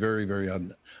got to be very, very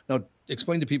odd. Now,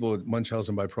 explain to people what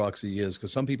Munchausen by proxy is,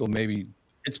 because some people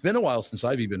it's been a while since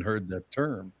I've even heard that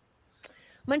term.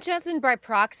 Munchausen by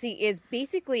proxy is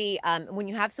basically when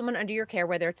you have someone under your care,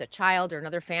 whether it's a child or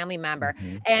another family member,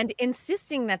 and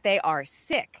insisting that they are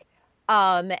sick.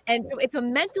 And so it's a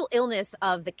mental illness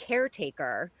of the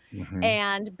caretaker.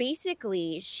 And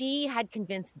basically, she had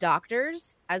convinced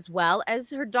doctors as well as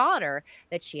her daughter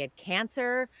that she had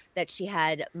cancer, that she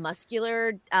had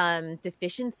muscular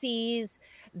deficiencies,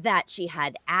 that she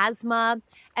had asthma.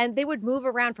 And they would move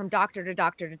around from doctor to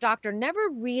doctor to doctor, never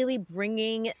really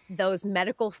bringing those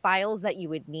medical files that you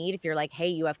would need if you're like, hey,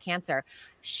 you have cancer.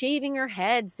 Shaving her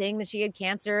head, saying that she had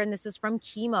cancer and this is from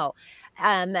chemo.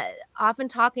 Often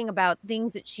talking about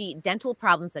dental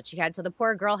problems that she had. So the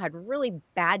poor girl had really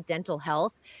bad dental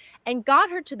health, and got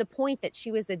her to the point that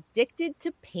she was addicted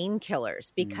to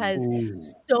painkillers, because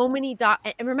so many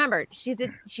and remember, she's a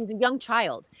young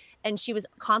child, and she was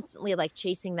constantly like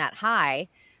chasing that high,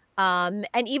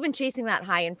 and even chasing that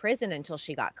high in prison until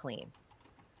she got clean.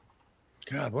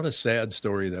 God, what a sad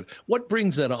story. What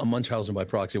brings that on, Munchausen by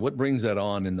proxy? What brings that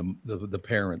on in the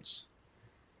parents?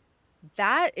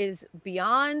 That is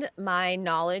beyond my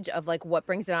knowledge of like what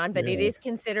brings it on, but it is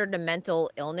considered a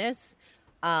mental illness.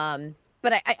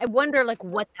 But I wonder, like,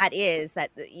 what that is, that,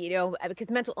 because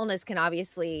mental illness can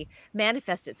obviously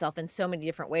manifest itself in so many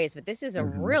different ways, but this is a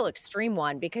real extreme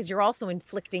one because you're also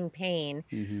inflicting pain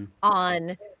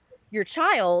on your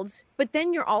child, but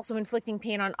then you're also inflicting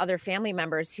pain on other family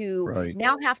members who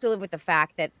now have to live with the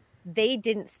fact that they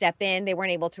didn't step in. They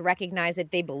weren't able to recognize it.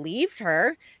 They believed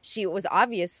her. She was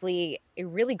obviously a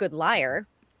really good liar,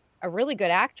 a really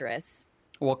good actress.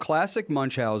 Well, classic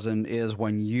Munchausen is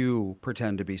when you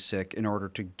pretend to be sick in order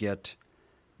to get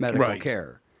medical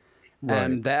care.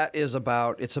 And that is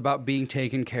it's about being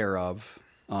taken care of.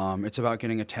 It's about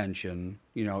getting attention.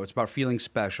 It's about feeling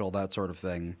special, that sort of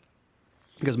thing.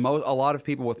 Because a lot of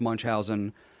people with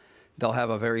Munchausen, they'll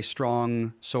have a very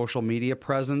strong social media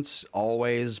presence,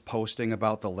 always posting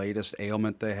about the latest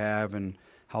ailment they have and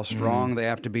how strong they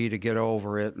have to be to get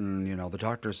over it. And, the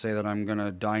doctors say that I'm going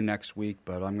to die next week,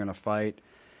 but I'm going to fight.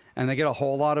 And they get a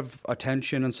whole lot of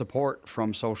attention and support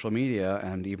from social media.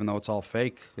 And even though it's all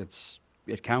fake,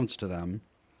 it counts to them.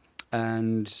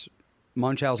 And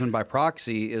Munchausen by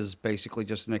proxy is basically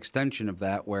just an extension of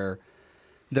that, where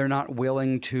they're not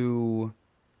willing to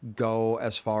go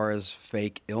as far as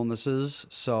fake illnesses.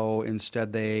 So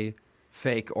instead they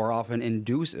fake or often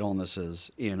induce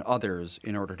illnesses in others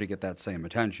in order to get that same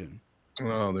attention.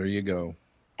 Oh, there you go.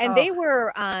 And they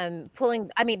were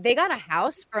they got a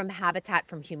house from Habitat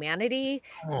for Humanity.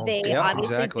 They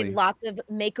obviously did lots of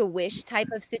Make-A-Wish type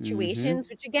of situations,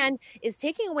 which again is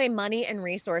taking away money and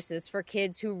resources for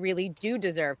kids who really do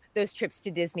deserve those trips to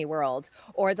Disney World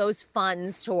or those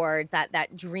funds towards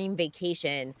that dream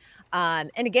vacation.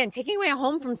 And again, taking away a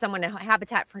home from someone at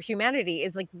Habitat for Humanity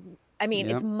is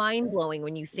it's mind-blowing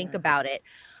when you think about it.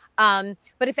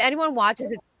 But if anyone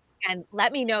watches it, and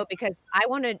let me know, because I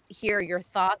want to hear your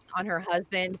thoughts on her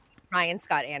husband, Ryan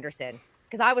Scott Anderson.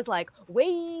 Because I was like,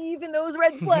 waving those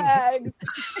red flags.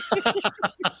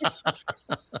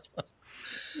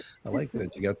 I like that.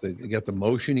 You got the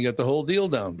motion, you got the whole deal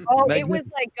down. Oh, it was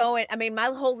like going. My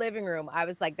whole living room, I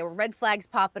was like, there were red flags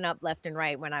popping up left and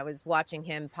right when I was watching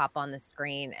him pop on the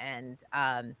screen.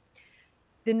 And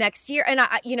the next year, and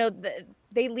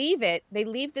they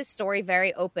leave this story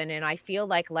very open, and I feel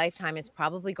like Lifetime is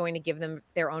probably going to give them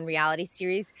their own reality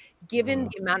series, given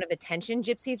the amount of attention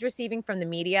Gypsy's receiving from the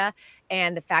media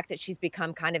and the fact that she's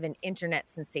become kind of an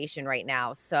internet sensation right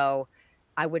now. So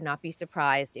I would not be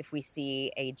surprised if we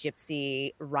see a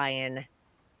Gypsy Ryan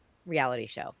reality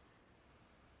show.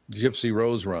 Gypsy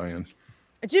Rose Ryan.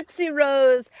 Gypsy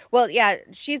Rose. Well, yeah,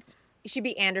 she'd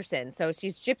be Anderson. So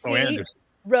she's Gypsy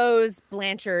Rose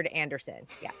Blanchard Anderson.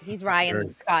 Yeah, he's Ryan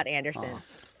Scott Anderson.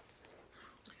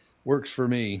 Works for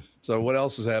me. So what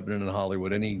else is happening in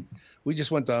Hollywood? We just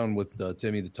went down with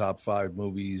Timmy the top 5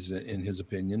 movies in his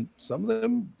opinion. Some of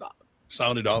them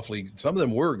sounded some of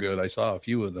them were good. I saw a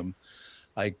few of them.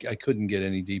 I couldn't get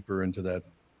any deeper into that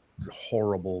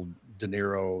horrible De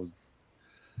Niro,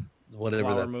 whatever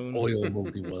Flower that Moon. Oil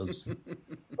movie was.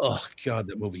 Oh God,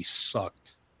 that movie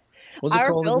sucked.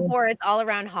 Our billboards all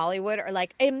around Hollywood are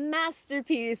like a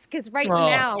masterpiece, because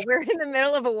now we're in the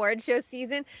middle of award show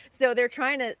season. So they're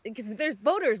trying to, because there's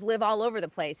voters live all over the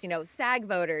place, SAG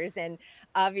voters and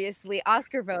obviously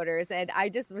Oscar voters. And I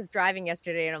just was driving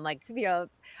yesterday and I'm like,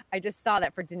 I just saw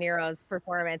that for De Niro's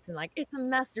performance and like, it's a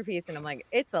masterpiece. And I'm like,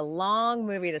 it's a long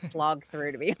movie to slog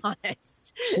through, to be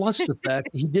honest. Plus the fact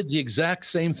he did the exact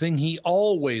same thing he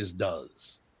always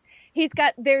does.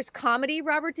 There's comedy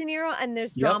Robert De Niro and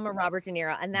there's drama Robert De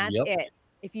Niro, and that's it.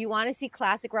 If you want to see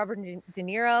classic Robert De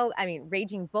Niro,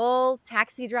 Raging Bull,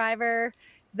 Taxi Driver,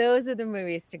 those are the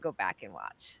movies to go back and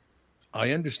watch.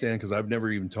 I understand, because I've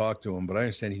never even talked to him, but I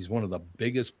understand he's one of the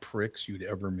biggest pricks you'd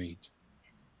ever meet.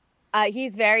 I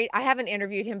haven't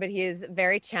interviewed him, but he is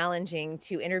very challenging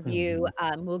to interview.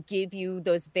 Will give you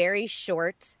those very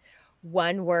short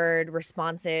one-word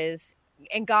responses.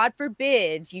 And God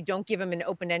forbid you don't give him an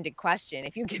open-ended question.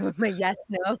 If you give him a yes,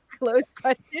 no, closed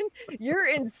question, you're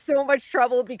in so much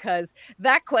trouble, because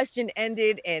that question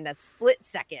ended in a split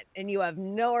second and you have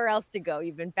nowhere else to go.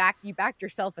 You backed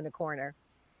yourself in a corner.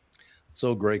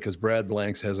 So great, because Brad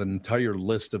Blanks has an entire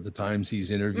list of the times he's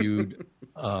interviewed.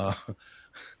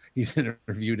 He's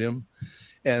interviewed him.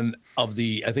 And of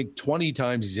the, I think 20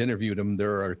 times he's interviewed him,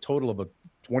 there are a total of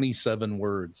 27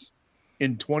 words.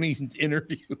 In 20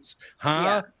 interviews. Huh?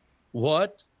 Yeah.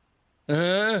 What?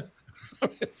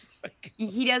 It's like...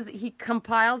 He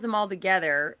compiles them all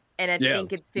together, and I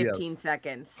think it's 15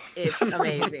 seconds. It's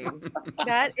amazing.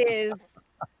 That is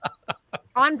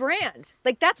on brand.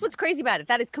 Like, that's what's crazy about it.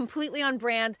 That is completely on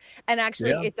brand. And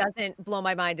actually, it doesn't blow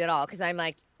my mind at all, because I'm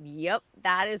like, yep,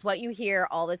 that is what you hear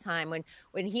all the time.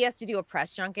 When he has to do a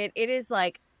press junket, it is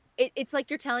like, It's like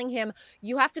you're telling him,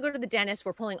 you have to go to the dentist.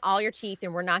 We're pulling all your teeth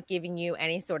and we're not giving you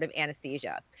any sort of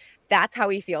anesthesia. That's how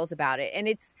he feels about it. And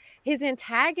it's his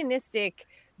antagonistic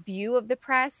view of the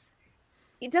press.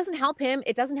 It doesn't help him.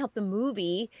 It doesn't help the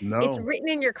movie. No. It's written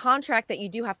in your contract that you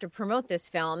do have to promote this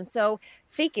film. So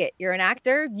fake it. You're an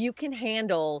actor. You can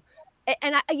handle.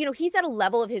 And he's at a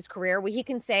level of his career where he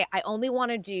can say, I only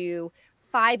want to do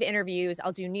 5 interviews.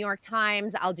 I'll do New York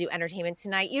Times. I'll do Entertainment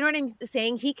Tonight. You know what I'm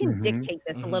saying? He can dictate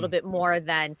this a little bit more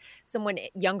than someone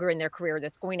younger in their career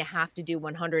that's going to have to do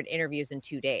 100 interviews in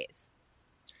 2 days.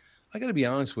 I got to be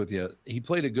honest with you. He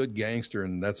played a good gangster,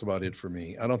 and that's about it for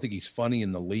me. I don't think he's funny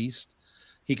in the least.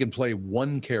 He can play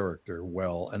one character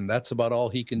well, and that's about all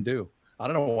he can do. I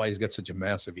don't know why he's got such a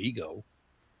massive ego.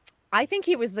 I think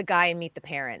he was the guy in Meet the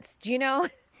Parents. Do you know?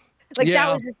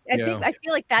 That was, I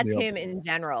feel like that's him in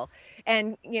general.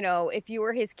 And, if you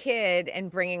were his kid and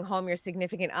bringing home your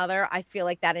significant other, I feel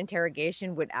like that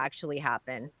interrogation would actually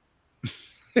happen.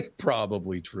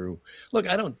 Probably true. Look,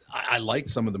 I like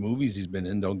some of the movies he's been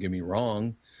in, don't get me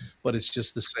wrong, but it's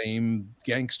just the same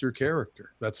gangster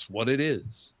character. That's what it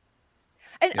is.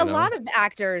 And a lot of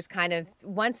actors kind of,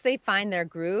 once they find their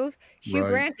groove, Hugh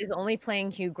Grant is only playing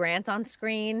Hugh Grant on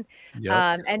screen,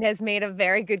 and has made a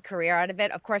very good career out of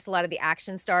it. Of course, a lot of the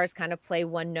action stars kind of play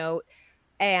one note.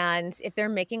 And if they're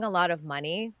making a lot of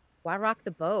money, why rock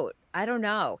the boat? I don't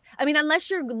know. I mean, unless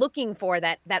you're looking for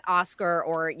that Oscar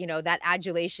or, that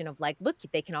adulation of like, look,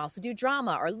 they can also do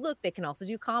drama, or look, they can also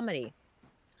do comedy.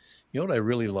 You know what I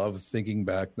really love thinking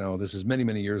back now? This is many,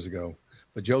 many years ago,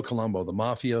 but Joe Colombo, the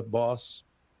mafia boss,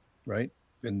 right,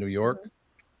 in New York,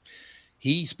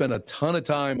 he spent a ton of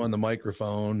time on the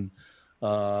microphone,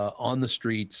 on the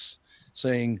streets,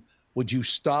 saying, would you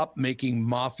stop making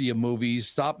mafia movies?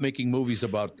 Stop making movies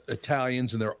about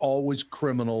Italians, and they're always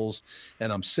criminals,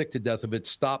 and I'm sick to death of it.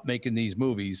 Stop making these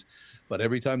movies. But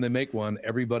every time they make one,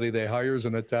 everybody they hire is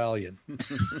an Italian.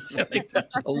 I think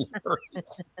that's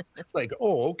hilarious. It's like,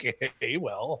 oh, okay,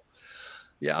 well.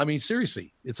 Yeah, I mean,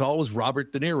 seriously, it's always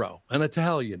Robert De Niro, an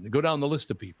Italian. Go down the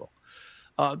list of people.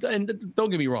 And don't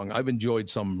get me wrong, I've enjoyed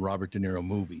some Robert De Niro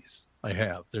movies. I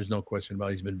have. There's no question about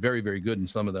it. He's been very, very good in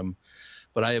some of them.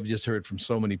 But I have just heard from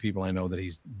so many people I know that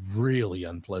he's really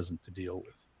unpleasant to deal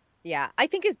with. Yeah, I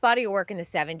think his body of work in the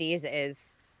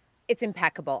 70s it's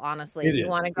impeccable, honestly. If you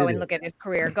want to go and look at his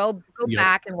career, go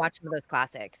back and watch some of those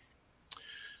classics.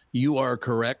 You are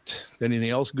correct.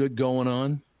 Anything else good going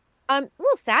on? A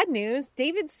little sad news.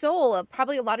 David Soul,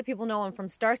 probably a lot of people know him from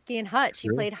Starsky and Hutch. He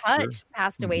played Hutch,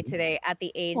 passed away today at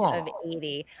the age of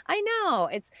 80. I know.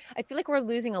 I feel like we're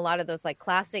losing a lot of those like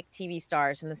classic TV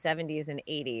stars from the 70s and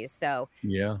 80s. So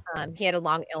he had a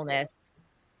long illness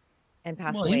and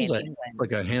passed away in England.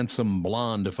 Like a handsome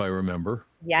blonde, if I remember.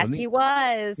 Yes, he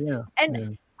was. Yeah.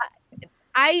 And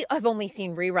I have only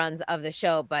seen reruns of the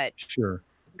show, but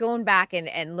going back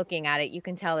and looking at it, you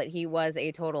can tell that he was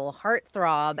a total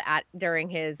heartthrob during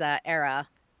his era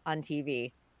on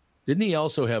TV. Didn't he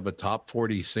also have a top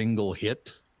 40 single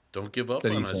hit? Don't give up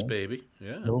on us, baby.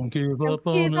 Yeah. Don't give up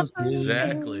on us, baby.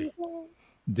 Exactly.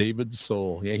 David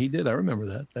Soul. Yeah, he did. I remember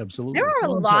that. Absolutely. There were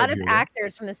a lot of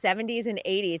actors from the 70s and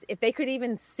 80s. If they could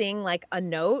even sing like a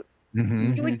note,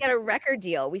 you would get a record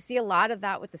deal. We see a lot of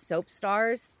that with the soap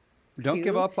stars. Don't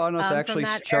Give Up on Us actually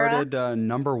charted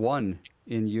number 1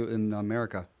 in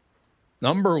America.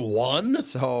 Number 1?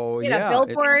 So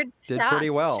Billboard it did pretty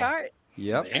well. Chart.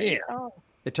 Yep.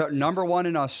 It took number 1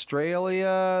 in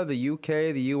Australia, the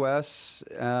UK, the US,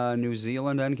 New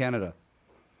Zealand, and Canada.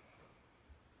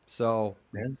 So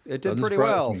it did pretty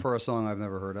well for a song I've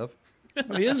never heard of.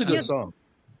 It is a good song.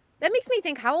 That makes me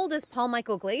think, how old is Paul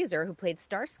Michael Glaser, who played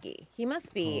Starsky? He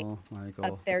must be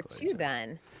up there too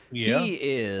then. Yeah. He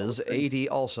is 80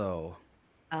 also.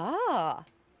 Ah.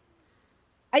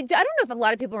 I don't know if a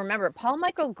lot of people remember, Paul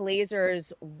Michael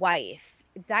Glaser's wife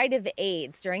died of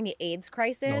AIDS during the AIDS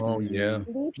crisis. Oh, yeah.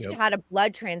 She had a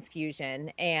blood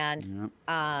transfusion, and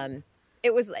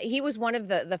he was one of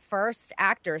the first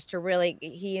actors to really,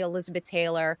 Elizabeth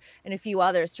Taylor and a few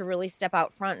others, to really step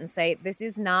out front and say, this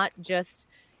is not just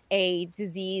a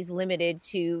disease limited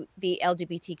to the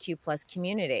LGBTQ plus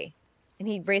community. And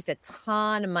he raised a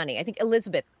ton of money. I think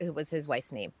Elizabeth was his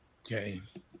wife's name. Okay.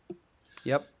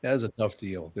 Yep. That was a tough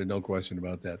deal. There's no question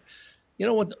about that. You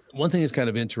know what? One thing that's kind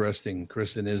of interesting,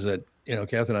 Kristyn, is that,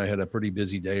 Kath and I had a pretty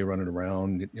busy day running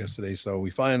around yesterday. So we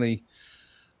finally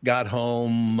got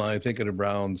home, I think at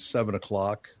around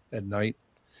 7:00 at night.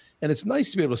 And it's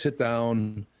nice to be able to sit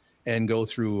down and go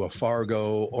through a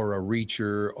Fargo or a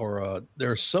Reacher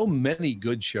there are so many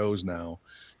good shows now.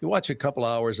 You watch a couple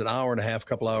hours, an hour and a half,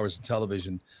 couple hours of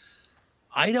television.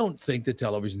 I don't think that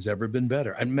television's ever been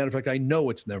better. As a matter of fact, I know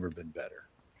it's never been better.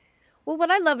 Well,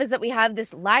 what I love is that we have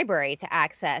this library to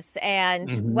access,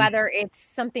 and whether it's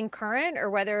something current or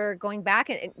whether going back,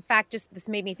 and in fact, just this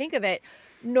made me think of it,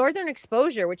 Northern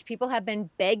Exposure, which people have been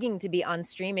begging to be on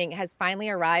streaming, has finally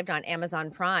arrived on Amazon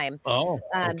Prime. Oh,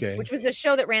 okay. Which was a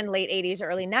show that ran late 80s,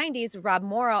 early 90s with Rob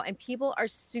Morrow, and people are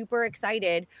super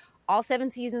excited. All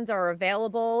 7 seasons are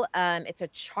available. It's a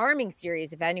charming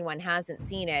series if anyone hasn't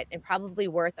seen it, and probably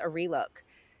worth a relook.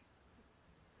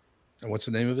 And what's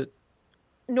the name of it?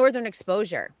 Northern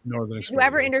Exposure. Northern Did Exposure. you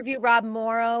ever interview Rob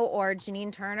Morrow or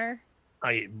Janine Turner?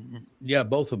 Yeah,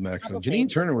 both of them actually.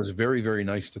 Janine Turner was very, very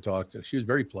nice to talk to. She was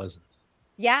very pleasant.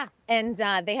 Yeah, and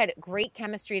they had great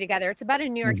chemistry together. It's about a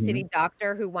New York City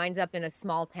doctor who winds up in a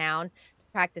small town to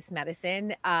practice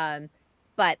medicine.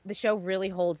 But the show really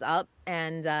holds up,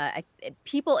 and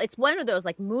it's one of those,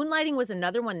 like Moonlighting was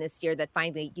another one this year that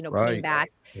finally, came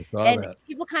back. And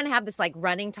people kind of have this like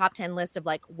running top 10 list of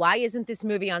like, why isn't this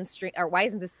movie on stream, or why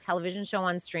isn't this television show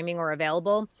on streaming or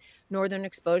available? Northern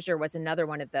Exposure was another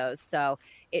one of those. So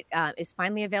it is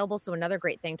finally available. So another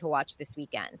great thing to watch this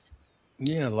weekend.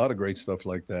 Yeah, a lot of great stuff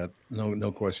like that.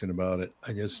 No question about it.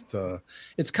 I just,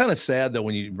 it's kind of sad though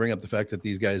when you bring up the fact that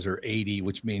these guys are 80,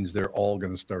 which means they're all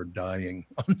going to start dying,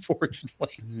 unfortunately.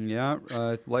 Yeah,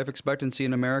 life expectancy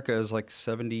in America is like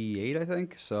 78, I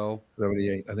think. So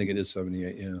 78, I think it is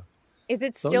 78. Yeah. Is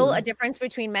it still a difference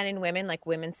between men and women? Like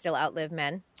women still outlive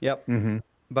men? Yep.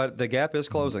 But the gap is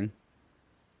closing.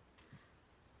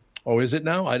 Oh, is it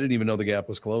now? I didn't even know the gap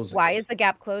was closing. Why is the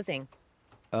gap closing?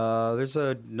 There's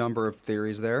a number of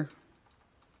theories there.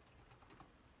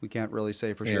 We can't really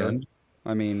say for sure.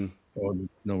 I mean,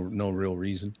 no real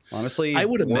reason. Honestly, I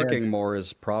would working more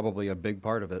is probably a big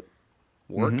part of it.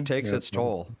 Work takes its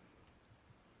toll.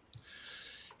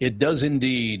 It does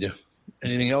indeed.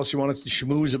 Anything else you wanted to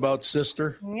schmooze about,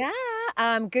 sister? Yeah.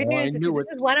 Good news.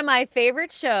 This is one of my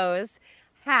favorite shows.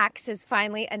 Hacks has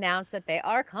finally announced that they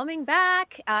are coming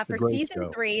back for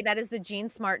season 3. That is the Jean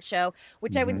Smart show,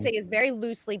 which I would say is very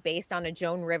loosely based on a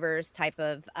Joan Rivers type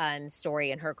of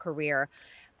story in her career.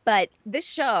 But this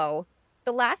show,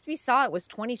 the last we saw it was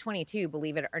 2022,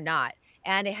 believe it or not.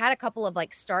 And it had a couple of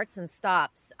like starts and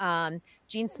stops.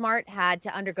 Jean Smart had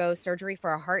to undergo surgery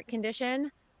for a heart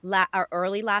condition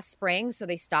early last spring, so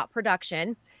they stopped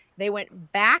production. They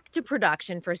went back to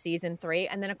production for season 3.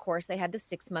 And then, of course, they had the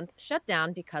 6-month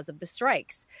shutdown because of the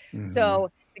strikes. So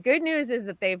the good news is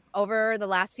that over the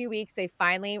last few weeks, they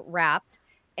finally wrapped,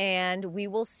 and we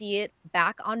will see it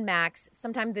back on Max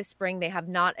sometime this spring. They have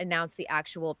not announced the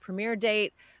actual premiere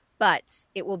date, but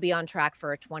it will be on track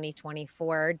for a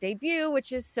 2024 debut,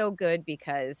 which is so good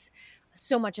because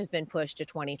so much has been pushed to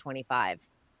 2025.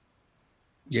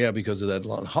 Yeah, because of that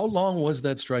long. How long was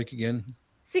that strike again?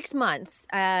 6 months.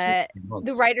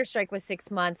 The writer's strike was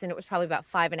 6 months, and it was probably about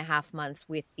 5.5 months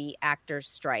with the actors'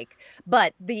 strike.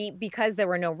 But because there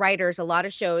were no writers, a lot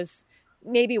of shows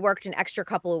maybe worked an extra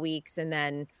couple of weeks, and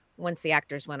then once the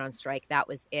actors went on strike, that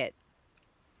was it.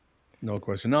 No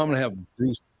question. Now I'm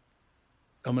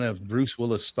gonna have Bruce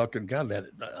Willis stuck in. God, that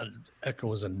echo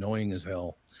was annoying as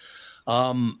hell.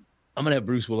 I'm gonna have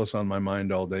Bruce Willis on my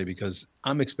mind all day because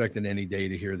I'm expecting any day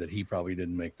to hear that he probably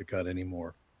didn't make the cut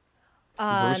anymore.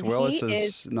 Bruce Willis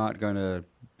is not going to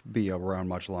be around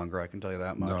much longer. I can tell you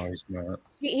that much. No, he's not.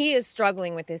 He is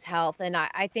struggling with his health. And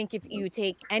I think if you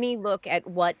take any look at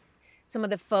what some of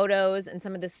the photos and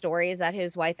some of the stories that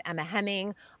his wife, Emma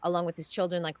Hemming, along with his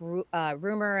children like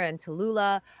Rumer and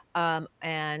Tallulah,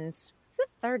 and what's the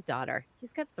third daughter?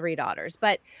 He's got 3 daughters,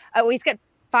 but he's got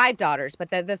 5 daughters, but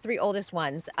the 3 oldest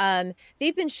ones.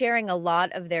 They've been sharing a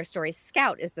lot of their stories.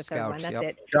 Scout is the third one. That's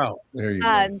it. Scout. There you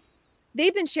go.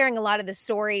 They've been sharing a lot of the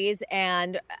stories,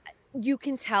 and you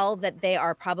can tell that they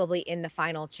are probably in the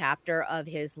final chapter of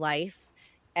his life,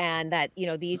 and that,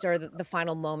 these are the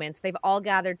final moments. They've all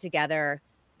gathered together.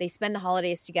 They spend the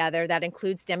holidays together. That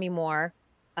includes Demi Moore.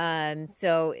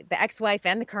 So the ex-wife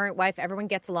and the current wife, everyone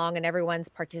gets along, and everyone's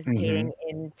participating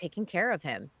in taking care of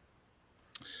him.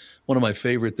 One of my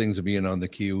favorite things of being on the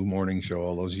Q morning show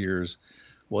all those years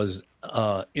was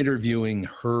interviewing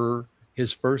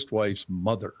his first wife's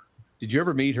mother. Did you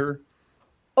ever meet her?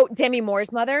 Oh, Demi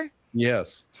Moore's mother?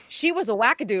 Yes. She was a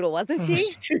wackadoodle, wasn't she?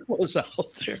 She was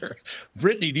out there.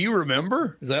 Brittany, do you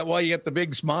remember? Is that why you got the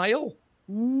big smile?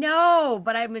 No,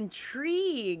 but I'm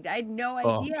intrigued. I had no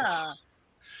idea.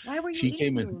 Why were you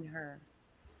interviewing her?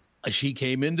 She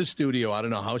came into studio. I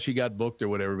don't know how she got booked or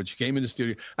whatever, but she came into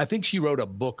studio. I think she wrote a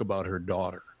book about her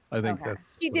daughter. I think that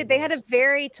she did. They had a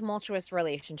very tumultuous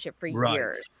relationship for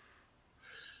years.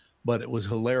 But it was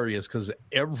hilarious because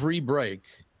every break,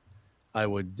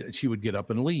 she would get up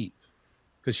and leave.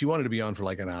 because she wanted to be on for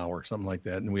like an hour, something like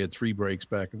that. And we had 3 breaks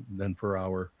back then per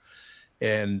hour.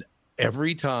 And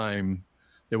every time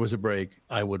there was a break,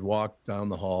 I would walk down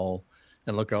the hall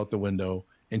and look out the window.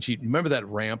 And she remember that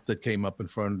ramp that came up in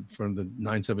front of the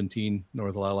 917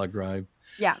 North Lilac Drive?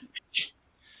 Yeah.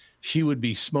 She would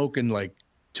be smoking like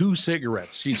 2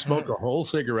 cigarettes. She'd smoke a whole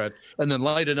cigarette and then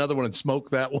light another one and smoke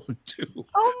that one too.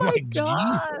 Oh my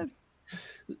God.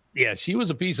 Yeah, she was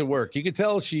a piece of work. You could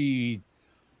tell she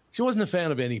wasn't a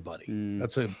fan of anybody.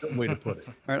 That's a way to put it.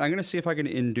 All right, I'm going to see if I can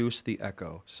induce the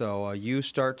echo. So you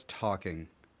start talking.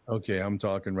 Okay, I'm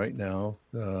talking right now.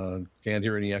 Can't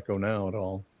hear any echo now at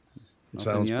all. It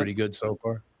sounds pretty good so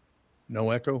far.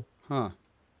 No echo? Huh.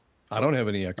 I don't have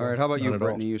any echo. All right, how about you,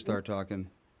 Brittany? All. You start talking.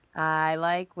 I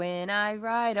like when I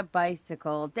ride a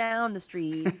bicycle down the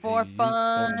street for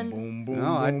fun. Boom, boom,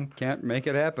 no, I can't make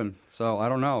it happen. So I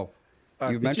don't know.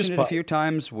 You've mentioned it a few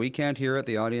times. We can't hear it.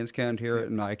 The audience can't hear it,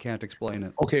 and I can't explain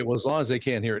it. Okay, well, as long as they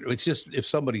can't hear it. It's just if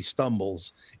somebody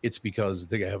stumbles, it's because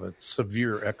they have a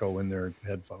severe echo in their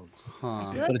headphones.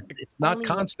 Huh. But it's not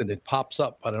constant. It pops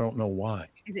up, but I don't know why.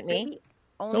 Is it me?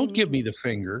 Don't give me the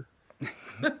finger.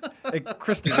 Hey,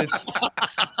 Kristyn,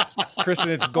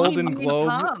 it's Golden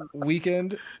Globe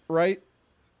weekend, right?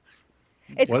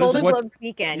 It's Golden Globe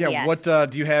weekend. Yeah. Yes. What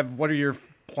do you have? What are your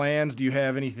plans? Do you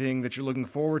have anything that you're looking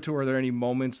forward to? Are there any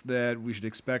moments that we should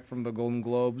expect from the Golden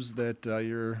Globes that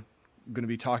you're going to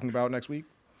be talking about next week?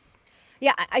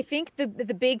 Yeah, I think the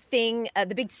big thing,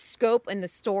 the big scope and the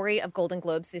story of Golden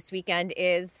Globes this weekend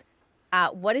is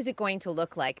what is it going to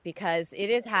look like? Because it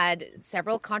has had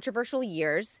several controversial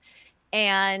years.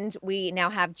 And we now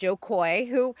have Joe Coy,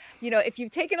 who, if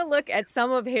you've taken a look at some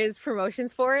of his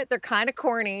promotions for it, they're kind of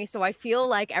corny. So I feel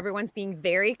like everyone's being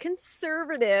very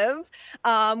conservative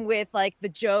with like the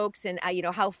jokes and,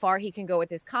 how far he can go with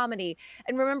his comedy.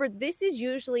 And remember, this is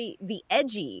usually the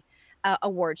edgy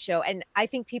award show. And I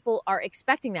think people are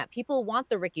expecting that. People want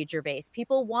the Ricky Gervais.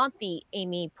 People want the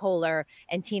Amy Poehler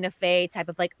and Tina Fey type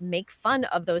of like make fun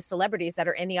of those celebrities that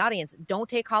are in the audience. Don't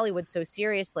take Hollywood so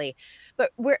seriously.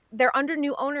 But they're under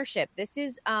new ownership. This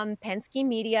is Penske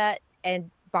Media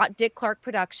and bought Dick Clark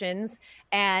Productions,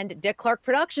 and Dick Clark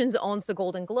Productions owns the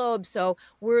Golden Globe. So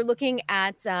we're looking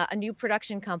at a new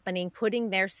production company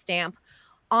putting their stamp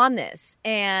on this.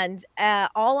 And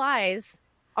all eyes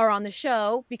are on the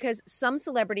show because some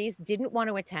celebrities didn't want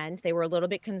to attend. They were a little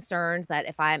bit concerned that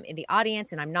if I'm in the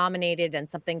audience and I'm nominated and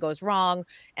something goes wrong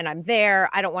and I'm there,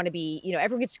 I don't want to be,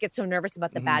 everyone just gets so nervous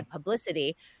about the bad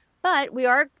publicity. But we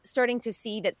are starting to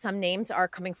see that some names are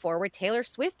coming forward. Taylor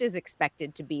Swift is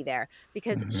expected to be there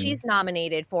because she's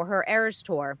nominated for her Eras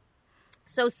Tour.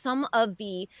 So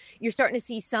you're starting to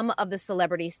see some of the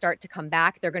celebrities start to come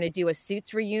back. They're going to do a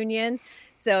Suits reunion.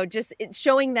 So it's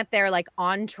showing that they're like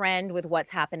on trend with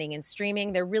what's happening in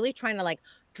streaming. They're really trying to like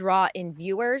draw in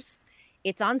viewers.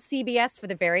 It's on CBS for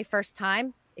the very first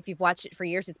time. If you've watched it for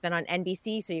years, it's been on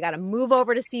NBC. So you got to move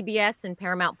over to CBS and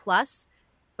Paramount Plus.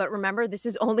 But remember, this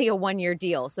is only a 1-year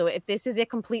deal. So if this is a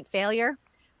complete failure,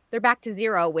 they're back to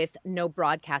zero with no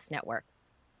broadcast network.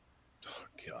 Oh,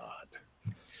 God.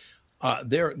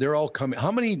 They're all coming.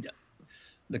 How many?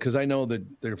 Because I know that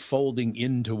they're folding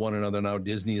into one another now.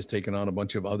 Disney has taken on a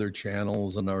bunch of other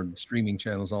channels and our streaming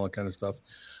channels, all that kind of stuff.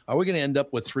 Are we going to end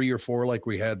up with 3 or 4 like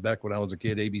we had back when I was a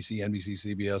kid? ABC,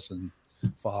 NBC, CBS, and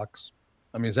Fox.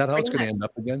 I mean, is that how it's going to end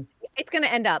up again? It's going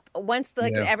to end up once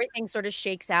everything sort of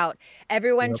shakes out.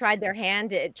 Everyone tried their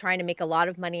hand at trying to make a lot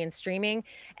of money in streaming,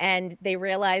 and they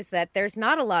realized that there's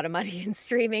not a lot of money in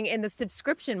streaming in the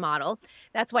subscription model.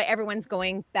 That's why everyone's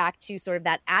going back to sort of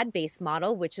that ad-based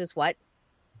model, which is what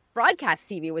broadcast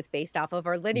TV was based off of,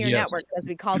 or linear networks, as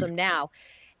we call them now.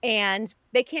 And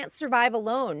they can't survive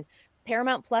alone.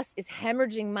 Paramount Plus is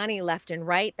hemorrhaging money left and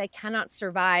right. They cannot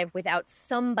survive without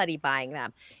somebody buying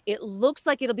them. It looks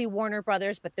like it'll be Warner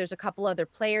Brothers, but there's a couple other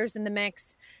players in the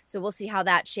mix. So we'll see how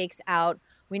that shakes out.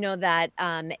 We know that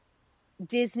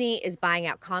Disney is buying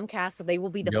out Comcast, so they will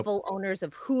be the full owners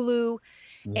of Hulu.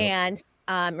 And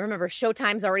remember,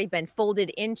 Showtime's already been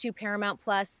folded into Paramount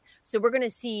Plus. So we're going to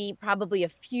see probably a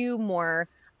few more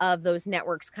of those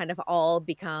networks kind of all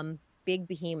become big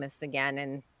behemoths again,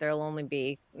 and there'll only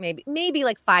be maybe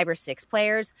like 5 or 6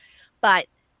 players, but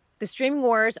the streaming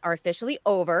wars are officially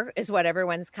over, is what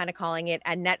everyone's kind of calling it,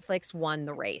 and Netflix won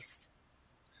the race.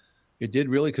 It did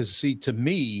really, because see, to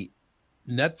me,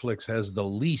 Netflix has the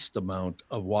least amount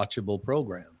of watchable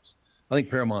programs. I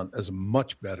think Paramount is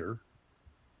much better.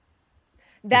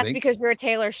 That's because you're a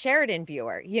Taylor Sheridan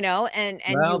viewer, and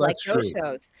you like those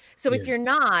shows. So if you're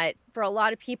not, for a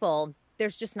lot of people,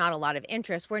 there's just not a lot of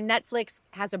interest, where Netflix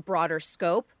has a broader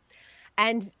scope.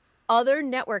 And other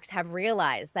networks have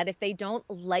realized that if they don't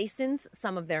license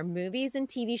some of their movies and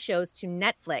TV shows to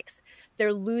Netflix,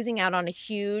 they're losing out on a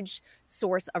huge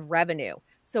source of revenue.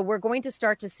 So we're going to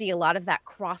start to see a lot of that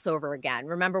crossover again.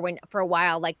 Remember when for a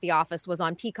while, like The Office was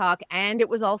on Peacock and it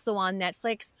was also on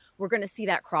Netflix? We're going to see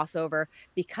that crossover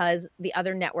because the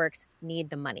other networks need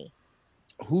the money.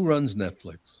 Who runs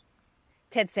Netflix?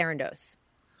 Ted Sarandos.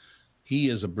 He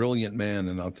is a brilliant man,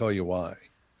 and I'll tell you why.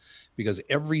 Because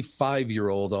every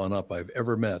 5-year-old on up I've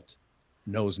ever met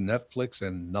knows Netflix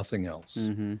and nothing else.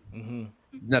 Mm-hmm. Mm-hmm.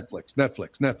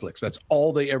 Netflix. That's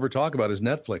all they ever talk about is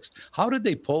Netflix. How did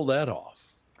they pull that off?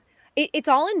 It's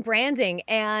all in branding.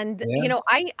 And,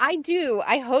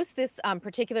 I host this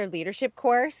particular leadership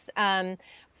course on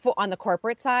the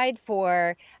corporate side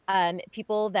for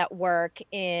people that work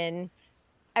in,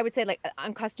 I would say, like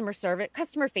on customer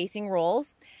facing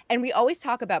roles. And we always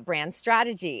talk about brand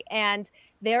strategy. And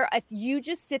if you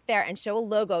just sit there and show a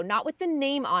logo, not with the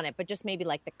name on it, but just maybe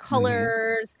like the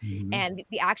colors and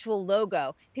the actual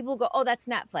logo, people go, oh, that's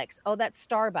Netflix. Oh, that's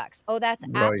Starbucks. Oh, that's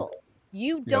Apple.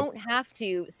 You don't have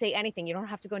to say anything. You don't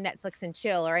have to go Netflix and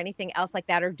chill or anything else like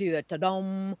that or do the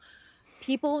ta-dum.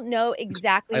 People know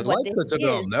exactly what this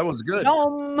is. That was good.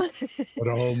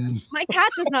 Ta-dum. My cat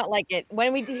does not like it.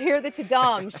 When we hear the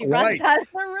ta-dum, she runs out of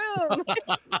the room.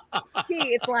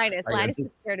 It's Linus. Linus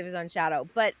is scared of his own shadow.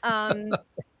 But I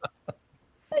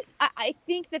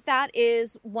think that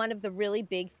is one of the really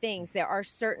big things. There are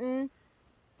certain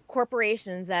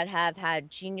corporations that have had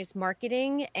genius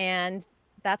marketing, and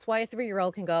that's why a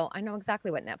 3-year-old can go, I know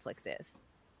exactly what Netflix is.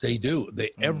 They do.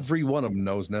 Every one of them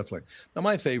knows Netflix. Now,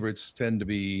 my favorites tend to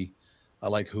be, I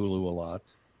like Hulu a lot.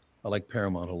 I like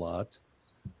Paramount a lot.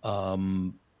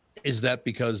 Is that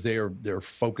because they're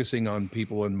focusing on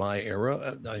people in my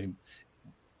era?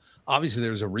 Obviously,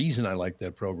 there's a reason I like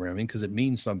that programming because it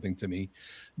means something to me.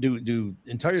 Do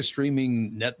entire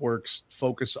streaming networks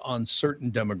focus on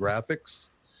certain demographics?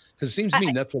 Because it seems to me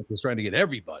Netflix is trying to get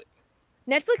everybody.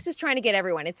 Netflix is trying to get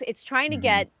everyone. It's trying to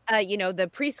get the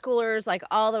preschoolers like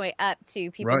all the way up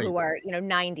to people who are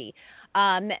 90.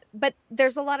 But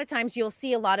there's a lot of times you'll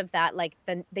see a lot of that, like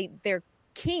they're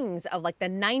kings of like the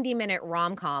 90-minute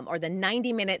rom-com or the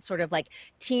 90-minute sort of like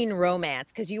teen romance,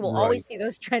 because you will always see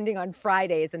those trending on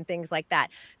Fridays and things like that.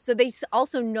 So they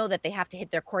also know that they have to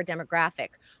hit their core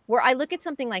demographic. Where I look at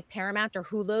something like Paramount or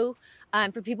Hulu,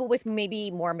 for people with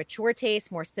maybe more mature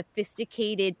tastes, more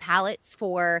sophisticated palates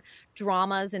for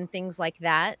dramas and things like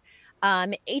that.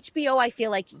 HBO, I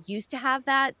feel like used to have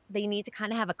that. They need to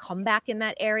kind of have a comeback in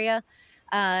that area.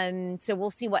 So we'll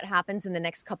see what happens in the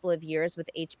next couple of years with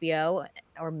HBO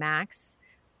or Max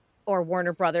or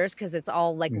Warner Brothers, because it's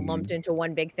all like lumped into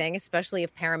one big thing, especially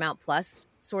if Paramount Plus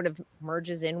sort of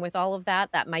merges in with all of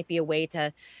that. That might be a way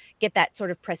to get that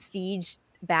sort of prestige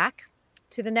back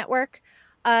to the network.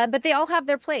 But they all have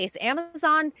their place.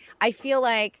 Amazon, I feel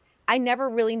like I never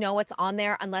really know what's on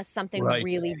there unless something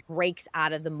really breaks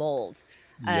out of the mold.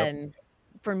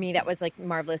 For me, that was like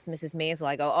Marvelous Mrs. Maisel.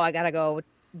 I go, oh, I got to go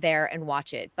there and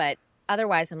watch it. But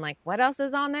otherwise, I'm like, what else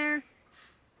is on there?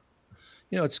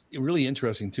 It's really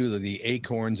interesting, too, that the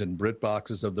Acorns and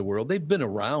BritBoxes of the world, they've been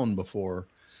around before,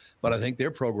 but I think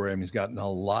their programming has gotten a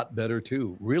lot better,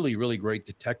 too. Really, really great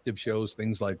detective shows,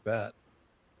 things like that.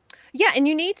 Yeah, and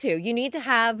you need to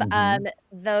have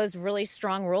those really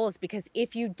strong rules, because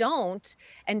if you don't,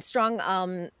 and strong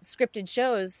scripted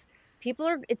shows,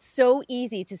 it's so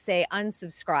easy to say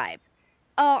unsubscribe.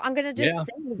 Oh, I'm going to just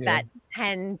save that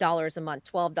 $10 a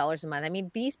month, $12 a month. I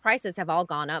mean, these prices have all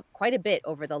gone up quite a bit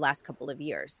over the last couple of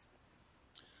years.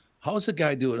 How's the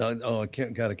guy doing? I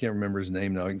can't remember his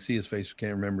name now. I can see his face.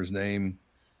 Can't remember his name.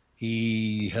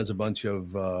 He has a bunch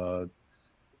of,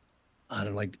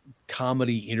 like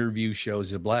comedy interview shows.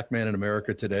 He's a black man in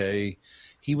America today.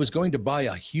 He was going to buy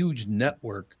a huge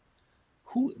network.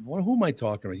 Who am I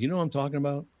talking about? You know what I'm talking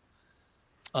about?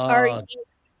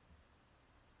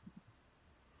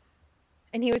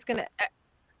 And he was going to...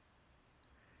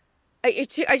 Are you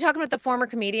talking about the former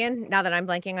comedian, now that I'm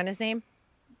blanking on his name?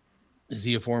 Is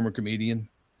he a former comedian?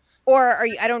 Or are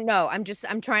you... I don't know. I'm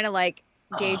trying to like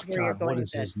gauge where you're going. What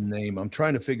is his name? I'm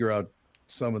trying to figure out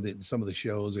some of the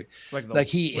shows. Like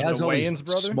he has a Wayans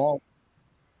brother? Small...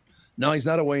 No, he's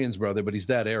not a Wayans brother, but he's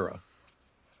that era.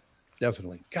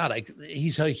 Definitely. God,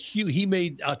 he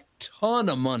made a ton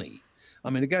of money. I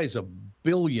mean, the guy's a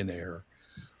billionaire.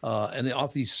 And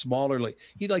off these smaller,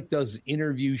 he does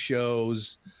interview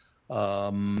shows.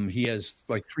 He has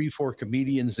like 3-4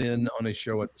 comedians in on his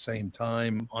show at the same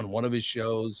time on one of his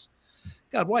shows.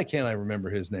 God, why can't I remember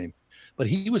his name? But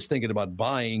he was thinking about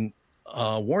buying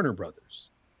Warner Brothers.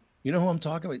 You know who I'm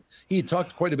talking about? He had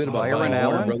talked quite a bit about buying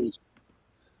Warner Brothers.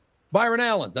 Byron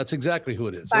Allen. That's exactly who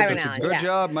it is. Byron Allen. Good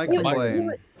job, Mike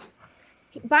McLean.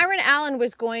 Byron Allen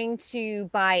was going to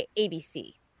buy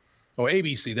ABC. Oh,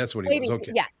 ABC. That's what he was.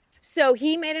 Okay. Yeah. So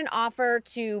he made an offer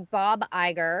to Bob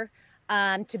Iger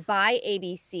to buy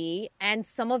ABC and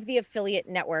some of the affiliate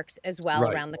networks as well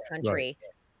around the country.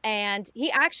 Right. And he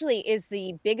actually is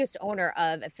the biggest owner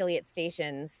of affiliate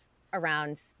stations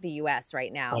around the U.S.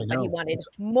 right now. But he wanted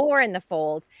more in the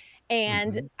fold.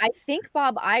 And I think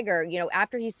Bob Iger,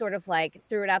 after he sort of like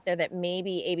threw it out there that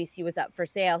maybe ABC was up for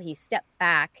sale, he stepped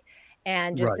back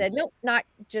and just said, nope, not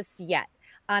just yet.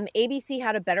 ABC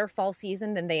had a better fall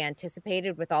season than they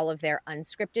anticipated with all of their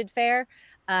unscripted fare.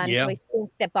 So I think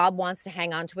that Bob wants to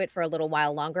hang on to it for a little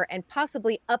while longer and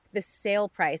possibly up the sale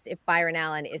price if Byron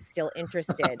Allen is still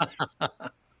interested.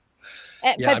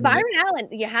 But Byron Allen,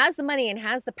 he has the money and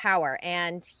has the power,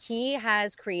 and he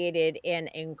has created an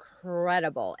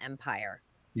incredible empire.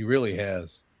 He really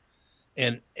has.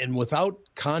 And without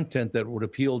content that would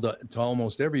appeal to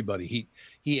almost everybody,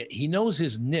 he knows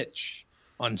his niche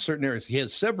on certain areas. He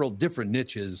has several different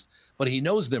niches, but he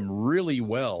knows them really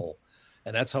well.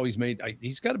 And that's how he's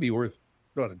got to be worth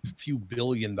a few $1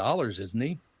 billion, isn't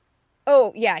he?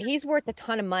 Oh, yeah. He's worth a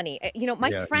ton of money.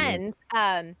 My friend,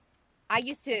 I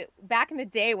used to, back in the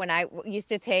day when I used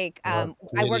to take,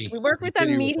 we worked with a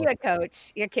media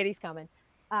coach. Yeah, Kitty's coming.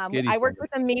 I worked with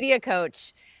a media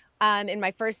coach in my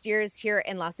first years here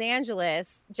in Los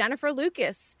Angeles. Jennifer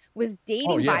Lucas was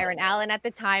dating Byron Allen at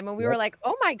the time. And we were like,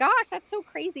 oh my gosh, that's so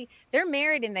crazy. They're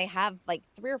married and they have like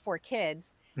 3 or 4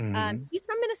 kids. He's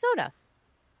from Minnesota.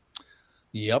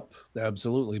 Yep,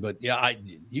 absolutely. But you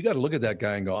got to look at that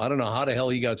guy and go, I don't know how the hell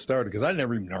he got started, because I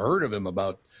never even heard of him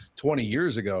about 20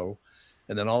 years ago.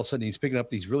 And then all of a sudden he's picking up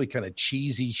these really kind of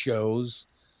cheesy shows.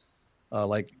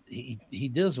 Like he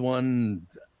does one,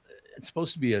 it's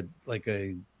supposed to be a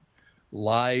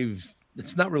live,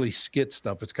 it's not really skit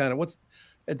stuff. It's kind of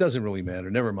it doesn't really matter.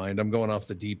 Never mind. I'm going off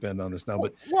the deep end on this now.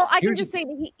 But I can just say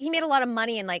that he made a lot of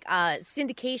money in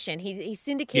syndication. He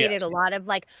syndicated a lot of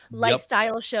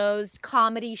lifestyle shows,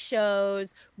 comedy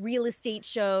shows, real estate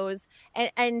shows.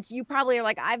 And you probably are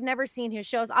like, I've never seen his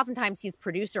shows. Oftentimes he's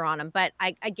producer on them, but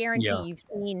I guarantee you've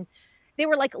seen, they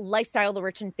were like Lifestyle, the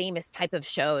Rich and Famous type of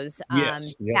shows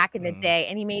back in the day.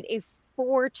 And he made a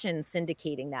fortune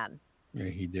syndicating them. Yeah,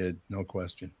 he did. No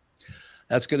question.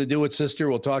 That's going to do it, sister.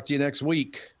 We'll talk to you next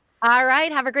week. All right.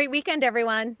 Have a great weekend,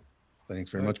 everyone. Thanks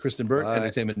very much, Kristyn Burke.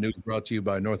 Entertainment news brought to you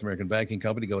by North American Banking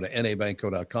Company. Go to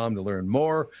nabankco.com to learn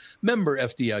more. Member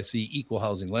FDIC, equal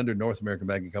housing lender, North American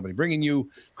Banking Company, bringing you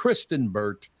Kristyn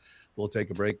Burke. We'll take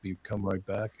a break. We come right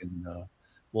back, and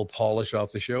we'll polish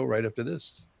off the show right after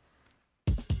this.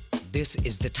 This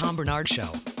is the Tom Barnard Show.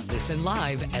 Listen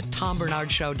live at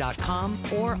tombernardshow.com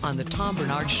or on the Tom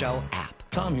Barnard Show app.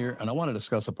 Tom here, and I want to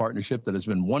discuss a partnership that has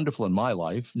been wonderful in my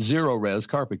life, Zero Res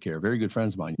Carpet Care. Very good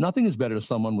friends of mine. Nothing is better to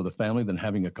someone with a family than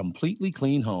having a completely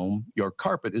clean home. Your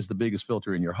carpet is the biggest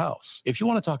filter in your house. If you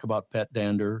want to talk about pet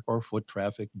dander or foot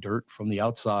traffic, dirt from the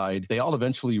outside, they all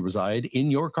eventually reside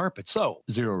in your carpet. So,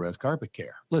 Zero Res Carpet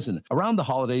Care. Listen, around the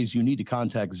holidays, you need to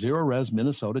contact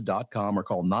ZeroResMinnesota.com or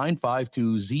call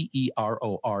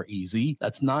 952-ZEROREZ.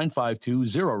 That's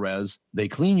 952-ZERO-RES. They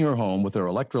clean your home with their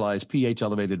electrolyzed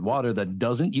pH-elevated water that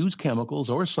doesn't use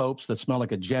chemicals or soaps that smell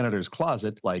like a janitor's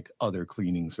closet like other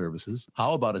cleaning services.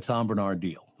 How about a Tom Barnard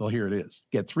deal? Well, here it is.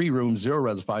 Get 3 rooms, 0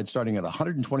 resified, starting at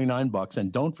 $129,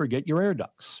 and don't forget your air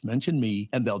ducts. Mention me,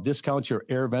 and they'll discount your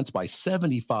air vents by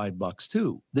 $75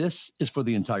 too. This is for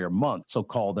the entire month, so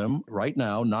call them right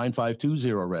now,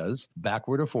 952-0-RES,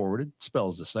 backward or forwarded,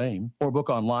 spells the same, or book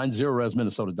online,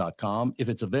 ZeroResMinnesota.com. If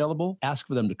it's available, ask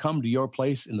for them to come to your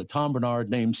place in the Tom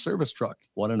Barnard named service truck.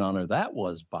 What an honor that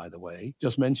was, by the way.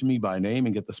 Just mention me by name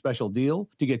and get the special deal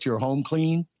to get your home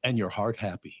clean and your heart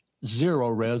happy. Zero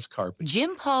Res Carpet.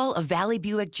 Jim Paul of Valley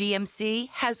Buick GMC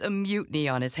has a mutiny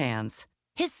on his hands.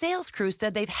 His sales crew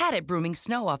said they've had it brooming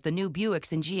snow off the new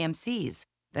Buicks and GMCs,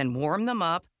 then warm them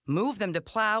up, move them to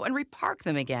plow, and repark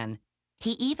them again.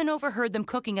 He even overheard them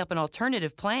cooking up an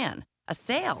alternative plan. A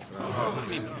sale.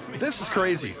 This is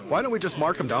crazy. Why don't we just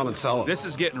mark them down and sell them? This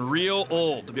is getting real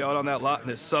old to be out on that lot in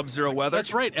this sub-zero weather.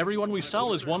 That's right. Everyone we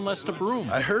sell is one less to broom.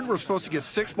 I heard we're supposed to get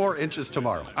 6 more inches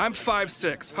tomorrow. I'm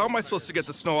 5'6". How am I supposed to get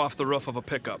the snow off the roof of a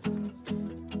pickup?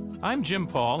 I'm Jim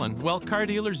Paul, and well, car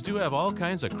dealers do have all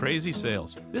kinds of crazy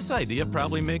sales. This idea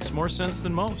probably makes more sense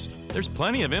than most. There's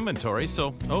plenty of inventory,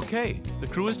 so okay, the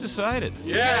crew has decided.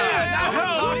 Now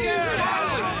we're talking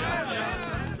fun!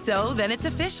 So then it's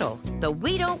official. The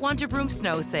We Don't Want to Broom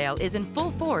snow sale is in full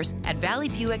force at Valley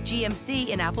Buick GMC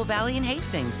in Apple Valley and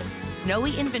Hastings.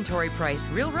 Snowy inventory priced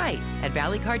real right at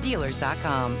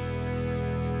valleycardealers.com.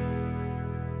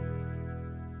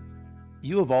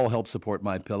 You have all helped support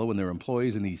MyPillow and their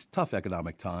employees in these tough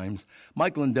economic times.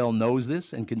 Mike Lindell knows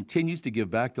this and continues to give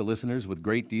back to listeners with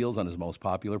great deals on his most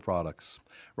popular products.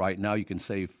 Right now, you can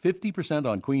save 50%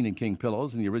 on Queen and King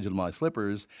pillows and the original My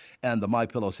Slippers, and the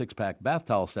MyPillow 6-pack bath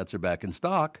towel sets are back in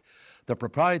stock. The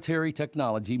proprietary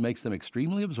technology makes them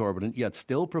extremely absorbent, yet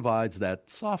still provides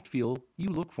that soft feel you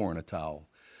look for in a towel.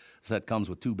 Set comes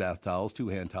with 2 bath towels, 2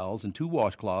 hand towels, and 2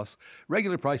 washcloths.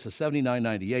 Regular price is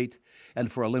 $79.98,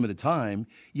 and for a limited time,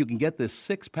 you can get this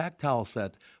 6-pack towel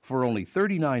set for only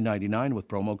 $39.99 with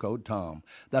promo code TOM.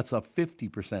 That's a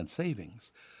 50%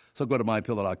 savings. So go to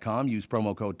MyPillow.com, use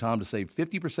promo code TOM to save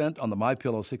 50% on the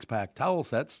MyPillow 6-pack towel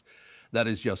sets. That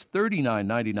is just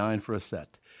 $39.99 for a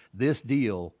set. This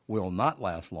deal will not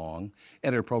last long.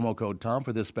 Enter promo code TOM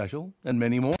for this special and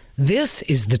many more. This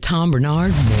is the Tom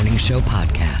Barnard Morning Show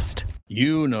podcast.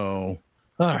 You know.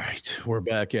 All right, we're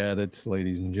back at it,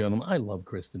 ladies and gentlemen. I love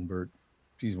Kristyn Burt.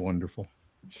 She's wonderful.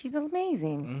 She's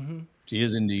amazing. Mm-hmm. She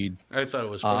is indeed. I thought it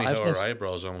was funny how her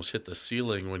eyebrows almost hit the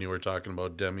ceiling when you were talking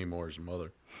about Demi Moore's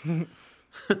mother.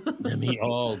 Demi,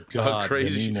 oh God, how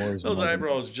crazy! Demi Moore's Those mother.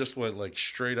 eyebrows just went like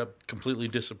straight up, completely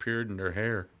disappeared in her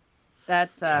hair.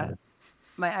 That's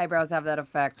my eyebrows have that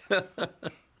effect.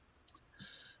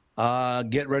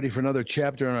 Get ready for another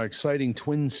chapter on our exciting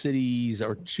Target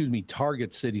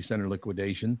City Center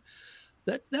liquidation.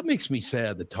 That makes me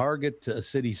sad. The Target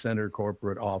City Center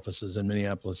corporate offices in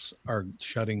Minneapolis are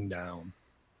shutting down.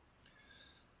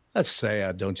 That's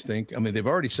sad, don't you think? I mean,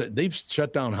 they've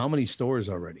shut down how many stores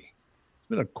already?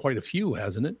 It's been quite a few,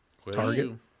 hasn't it?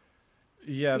 Target.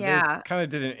 Yeah, they kind of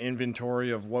did an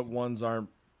inventory of what ones aren't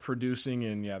producing,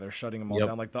 and they're shutting them all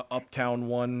down. Like the Uptown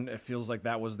one, it feels like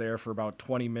that was there for about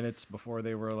 20 minutes before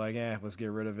they were like, let's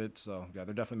get rid of it. So they're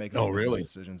definitely making some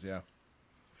decisions.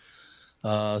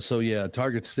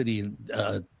 Target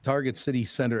City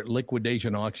Center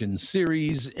liquidation auction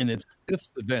series in its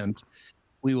 5th event.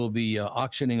 We will be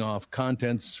auctioning off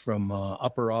contents from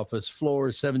upper office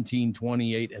floors 17,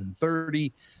 28, and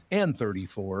 30, and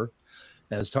 34.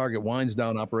 As Target winds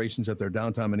down operations at their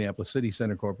downtown Minneapolis City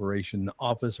Center Corporation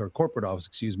office, or corporate office,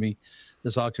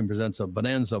 this auction presents a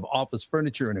bonanza of office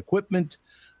furniture and equipment,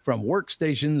 from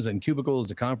workstations and cubicles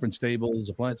to conference tables,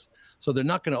 appliances. So they're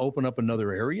not going to open up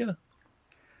another area?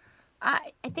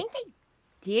 I think they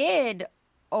did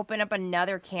open up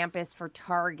another campus for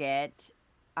Target,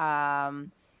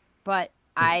 but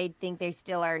I think they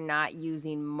still are not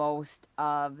using most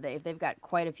of they've got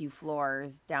quite a few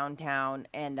floors downtown.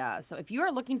 And so if you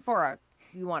are looking for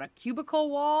you want a cubicle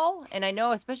wall, and I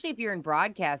know especially if you're in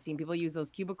broadcasting, people use those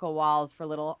cubicle walls for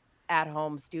little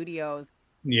at-home studios.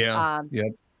 Or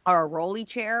a rolly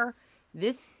chair.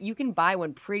 This, you can buy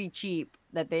one pretty cheap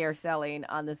that they are selling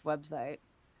on this website.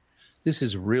 This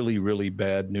is really, really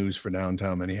bad news for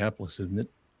downtown Minneapolis, isn't it?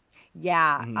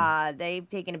 Yeah, they've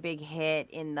taken a big hit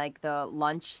in like the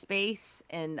lunch space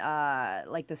and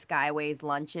like the Skyways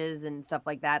lunches and stuff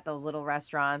like that. Those little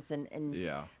restaurants and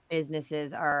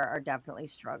businesses are definitely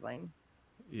struggling.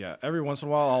 Yeah, every once in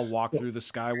a while I'll walk through the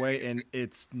Skyway and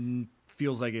it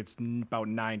feels like it's about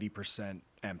 90%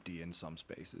 empty in some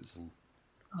spaces.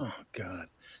 Oh, God.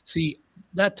 See,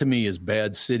 that to me is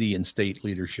bad city and state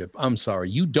leadership. I'm sorry.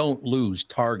 You don't lose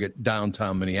Target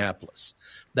downtown Minneapolis.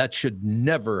 That should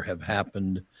never have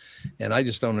happened. And I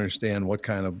just don't understand what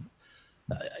kind of,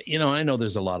 I know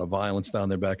there's a lot of violence down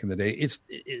there back in the day. Is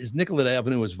Nicollet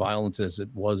Avenue as violent as it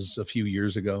was a few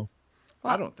years ago?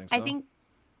 Well, I don't think so.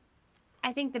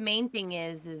 I think the main thing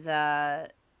is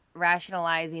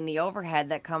rationalizing the overhead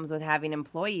that comes with having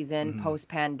employees in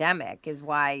post-pandemic is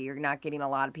why you're not getting a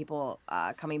lot of people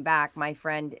coming back. My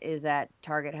friend is at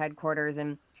Target headquarters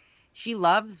and she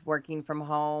loves working from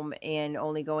home and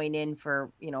only going in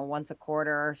for, once a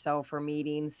quarter or so for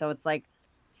meetings. So it's like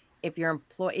if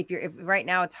right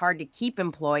now it's hard to keep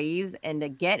employees and to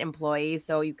get employees.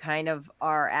 So you kind of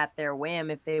are at their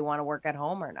whim if they want to work at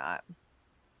home or not.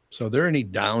 So are there any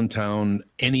downtown,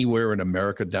 anywhere in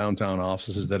America, downtown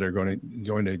offices that are going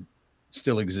to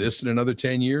still exist in another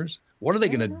 10 years? What are they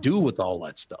going to do with all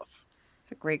that stuff?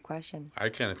 It's a great question. I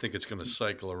kind of think it's going to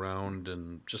cycle around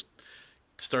and just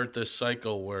start this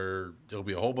cycle where there'll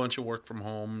be a whole bunch of work from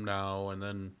home now, and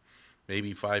then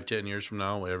maybe 5-10 years from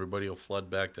now, everybody will flood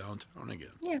back downtown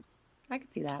again. Yeah, I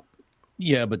could see that.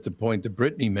 Yeah, but the point that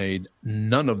Brittany made,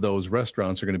 none of those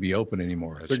restaurants are going to be open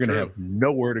anymore. They're going to have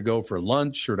nowhere to go for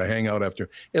lunch or to hang out after.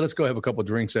 Hey, let's go have a couple of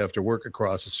drinks after work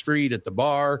across the street at the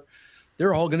bar.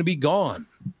 They're all going to be gone.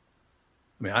 I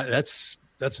mean, that's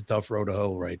a tough road to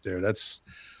hoe right there. It's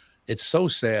so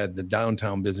sad, the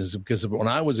downtown business, because when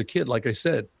I was a kid, like I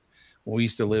said, when we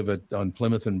used to live on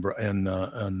Plymouth and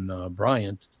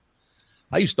Bryant,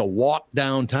 I used to walk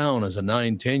downtown as a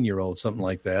 9, 10-year-old, something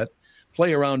like that,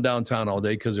 play around downtown all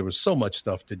day because there was so much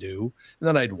stuff to do. And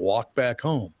then I'd walk back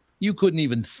home. You couldn't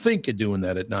even think of doing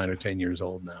that at 9 or 10 years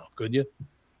old now, could you?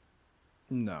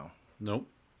 No. Nope.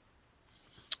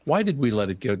 Why did we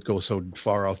let it go so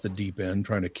far off the deep end,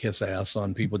 trying to kiss ass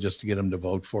on people just to get them to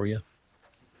vote for you?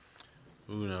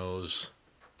 Who knows?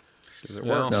 Does it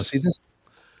work? Now, see, this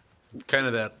kind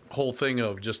of that whole thing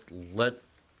of just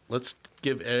let's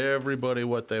give everybody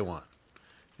what they want,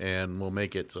 and we'll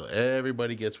make it so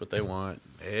everybody gets what they want.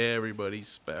 Everybody's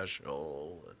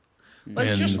special,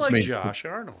 just like Josh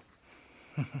Arnold.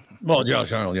 Well,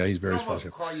 Josh Arnold, yeah, he's very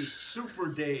special. Call you Super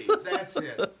Dave. That's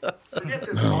it. Forget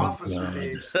this Officer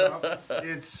Dave stuff.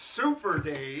 It's Super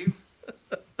Dave.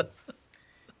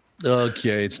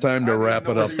 Okay, it's time to wrap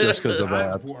it up just because of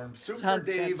that. Super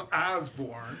Dave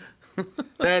Osborne.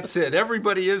 That's it.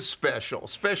 Everybody is special,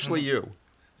 especially you.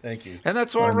 Thank you. And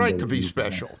that's all right to be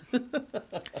special.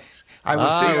 I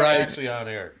was actually on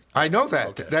air. I know that.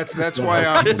 Okay. That's why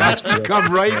I'm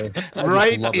come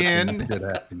right in.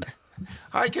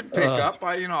 I can pick up.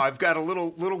 I've got a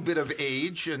little bit of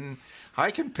age, and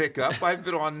I can pick up. I've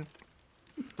been on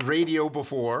radio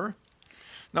before.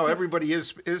 No, everybody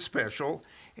is special,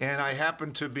 and I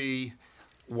happen to be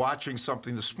watching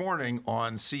something this morning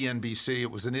on CNBC. It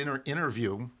was an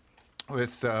interview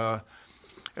with a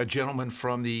gentleman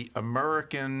from the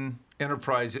American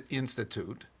Enterprise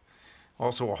Institute,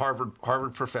 also a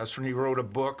Harvard professor, and he wrote a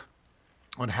book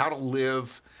on how to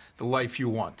live the life you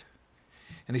want.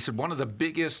 And he said one of the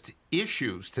biggest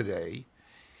issues today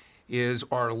is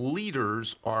our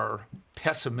leaders are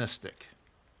pessimistic.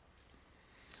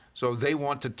 So they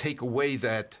want to take away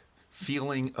that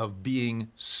feeling of being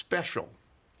special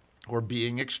or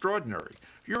being extraordinary.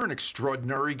 You're an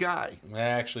extraordinary guy.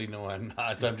 Actually, no, I'm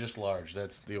not. I'm just large.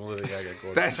 That's the only thing I got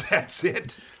going. That's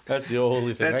it. That's the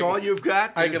only thing. That's all you've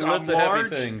got? I can lift the heavy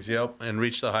things, and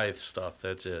reach the height stuff.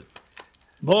 That's it.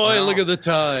 Boy, look at the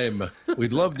time.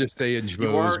 We'd love to stay in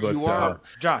schmooze, but you are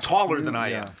Josh, taller than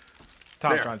I am.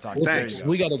 Tom's trying to talk. Thanks.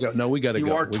 We got to go. No, we got to go.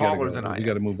 You are taller than I am. We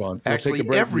got to move on. Actually, we'll take a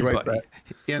break. everybody right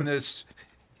in this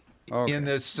why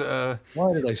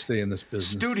did I stay in this business?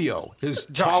 Studio is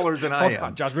taller than I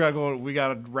am. Josh, we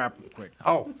gotta wrap it quick.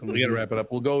 Oh, we gotta wrap it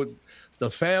up. We'll go. The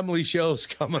family show's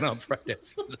coming up right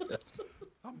after this.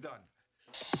 I'm done.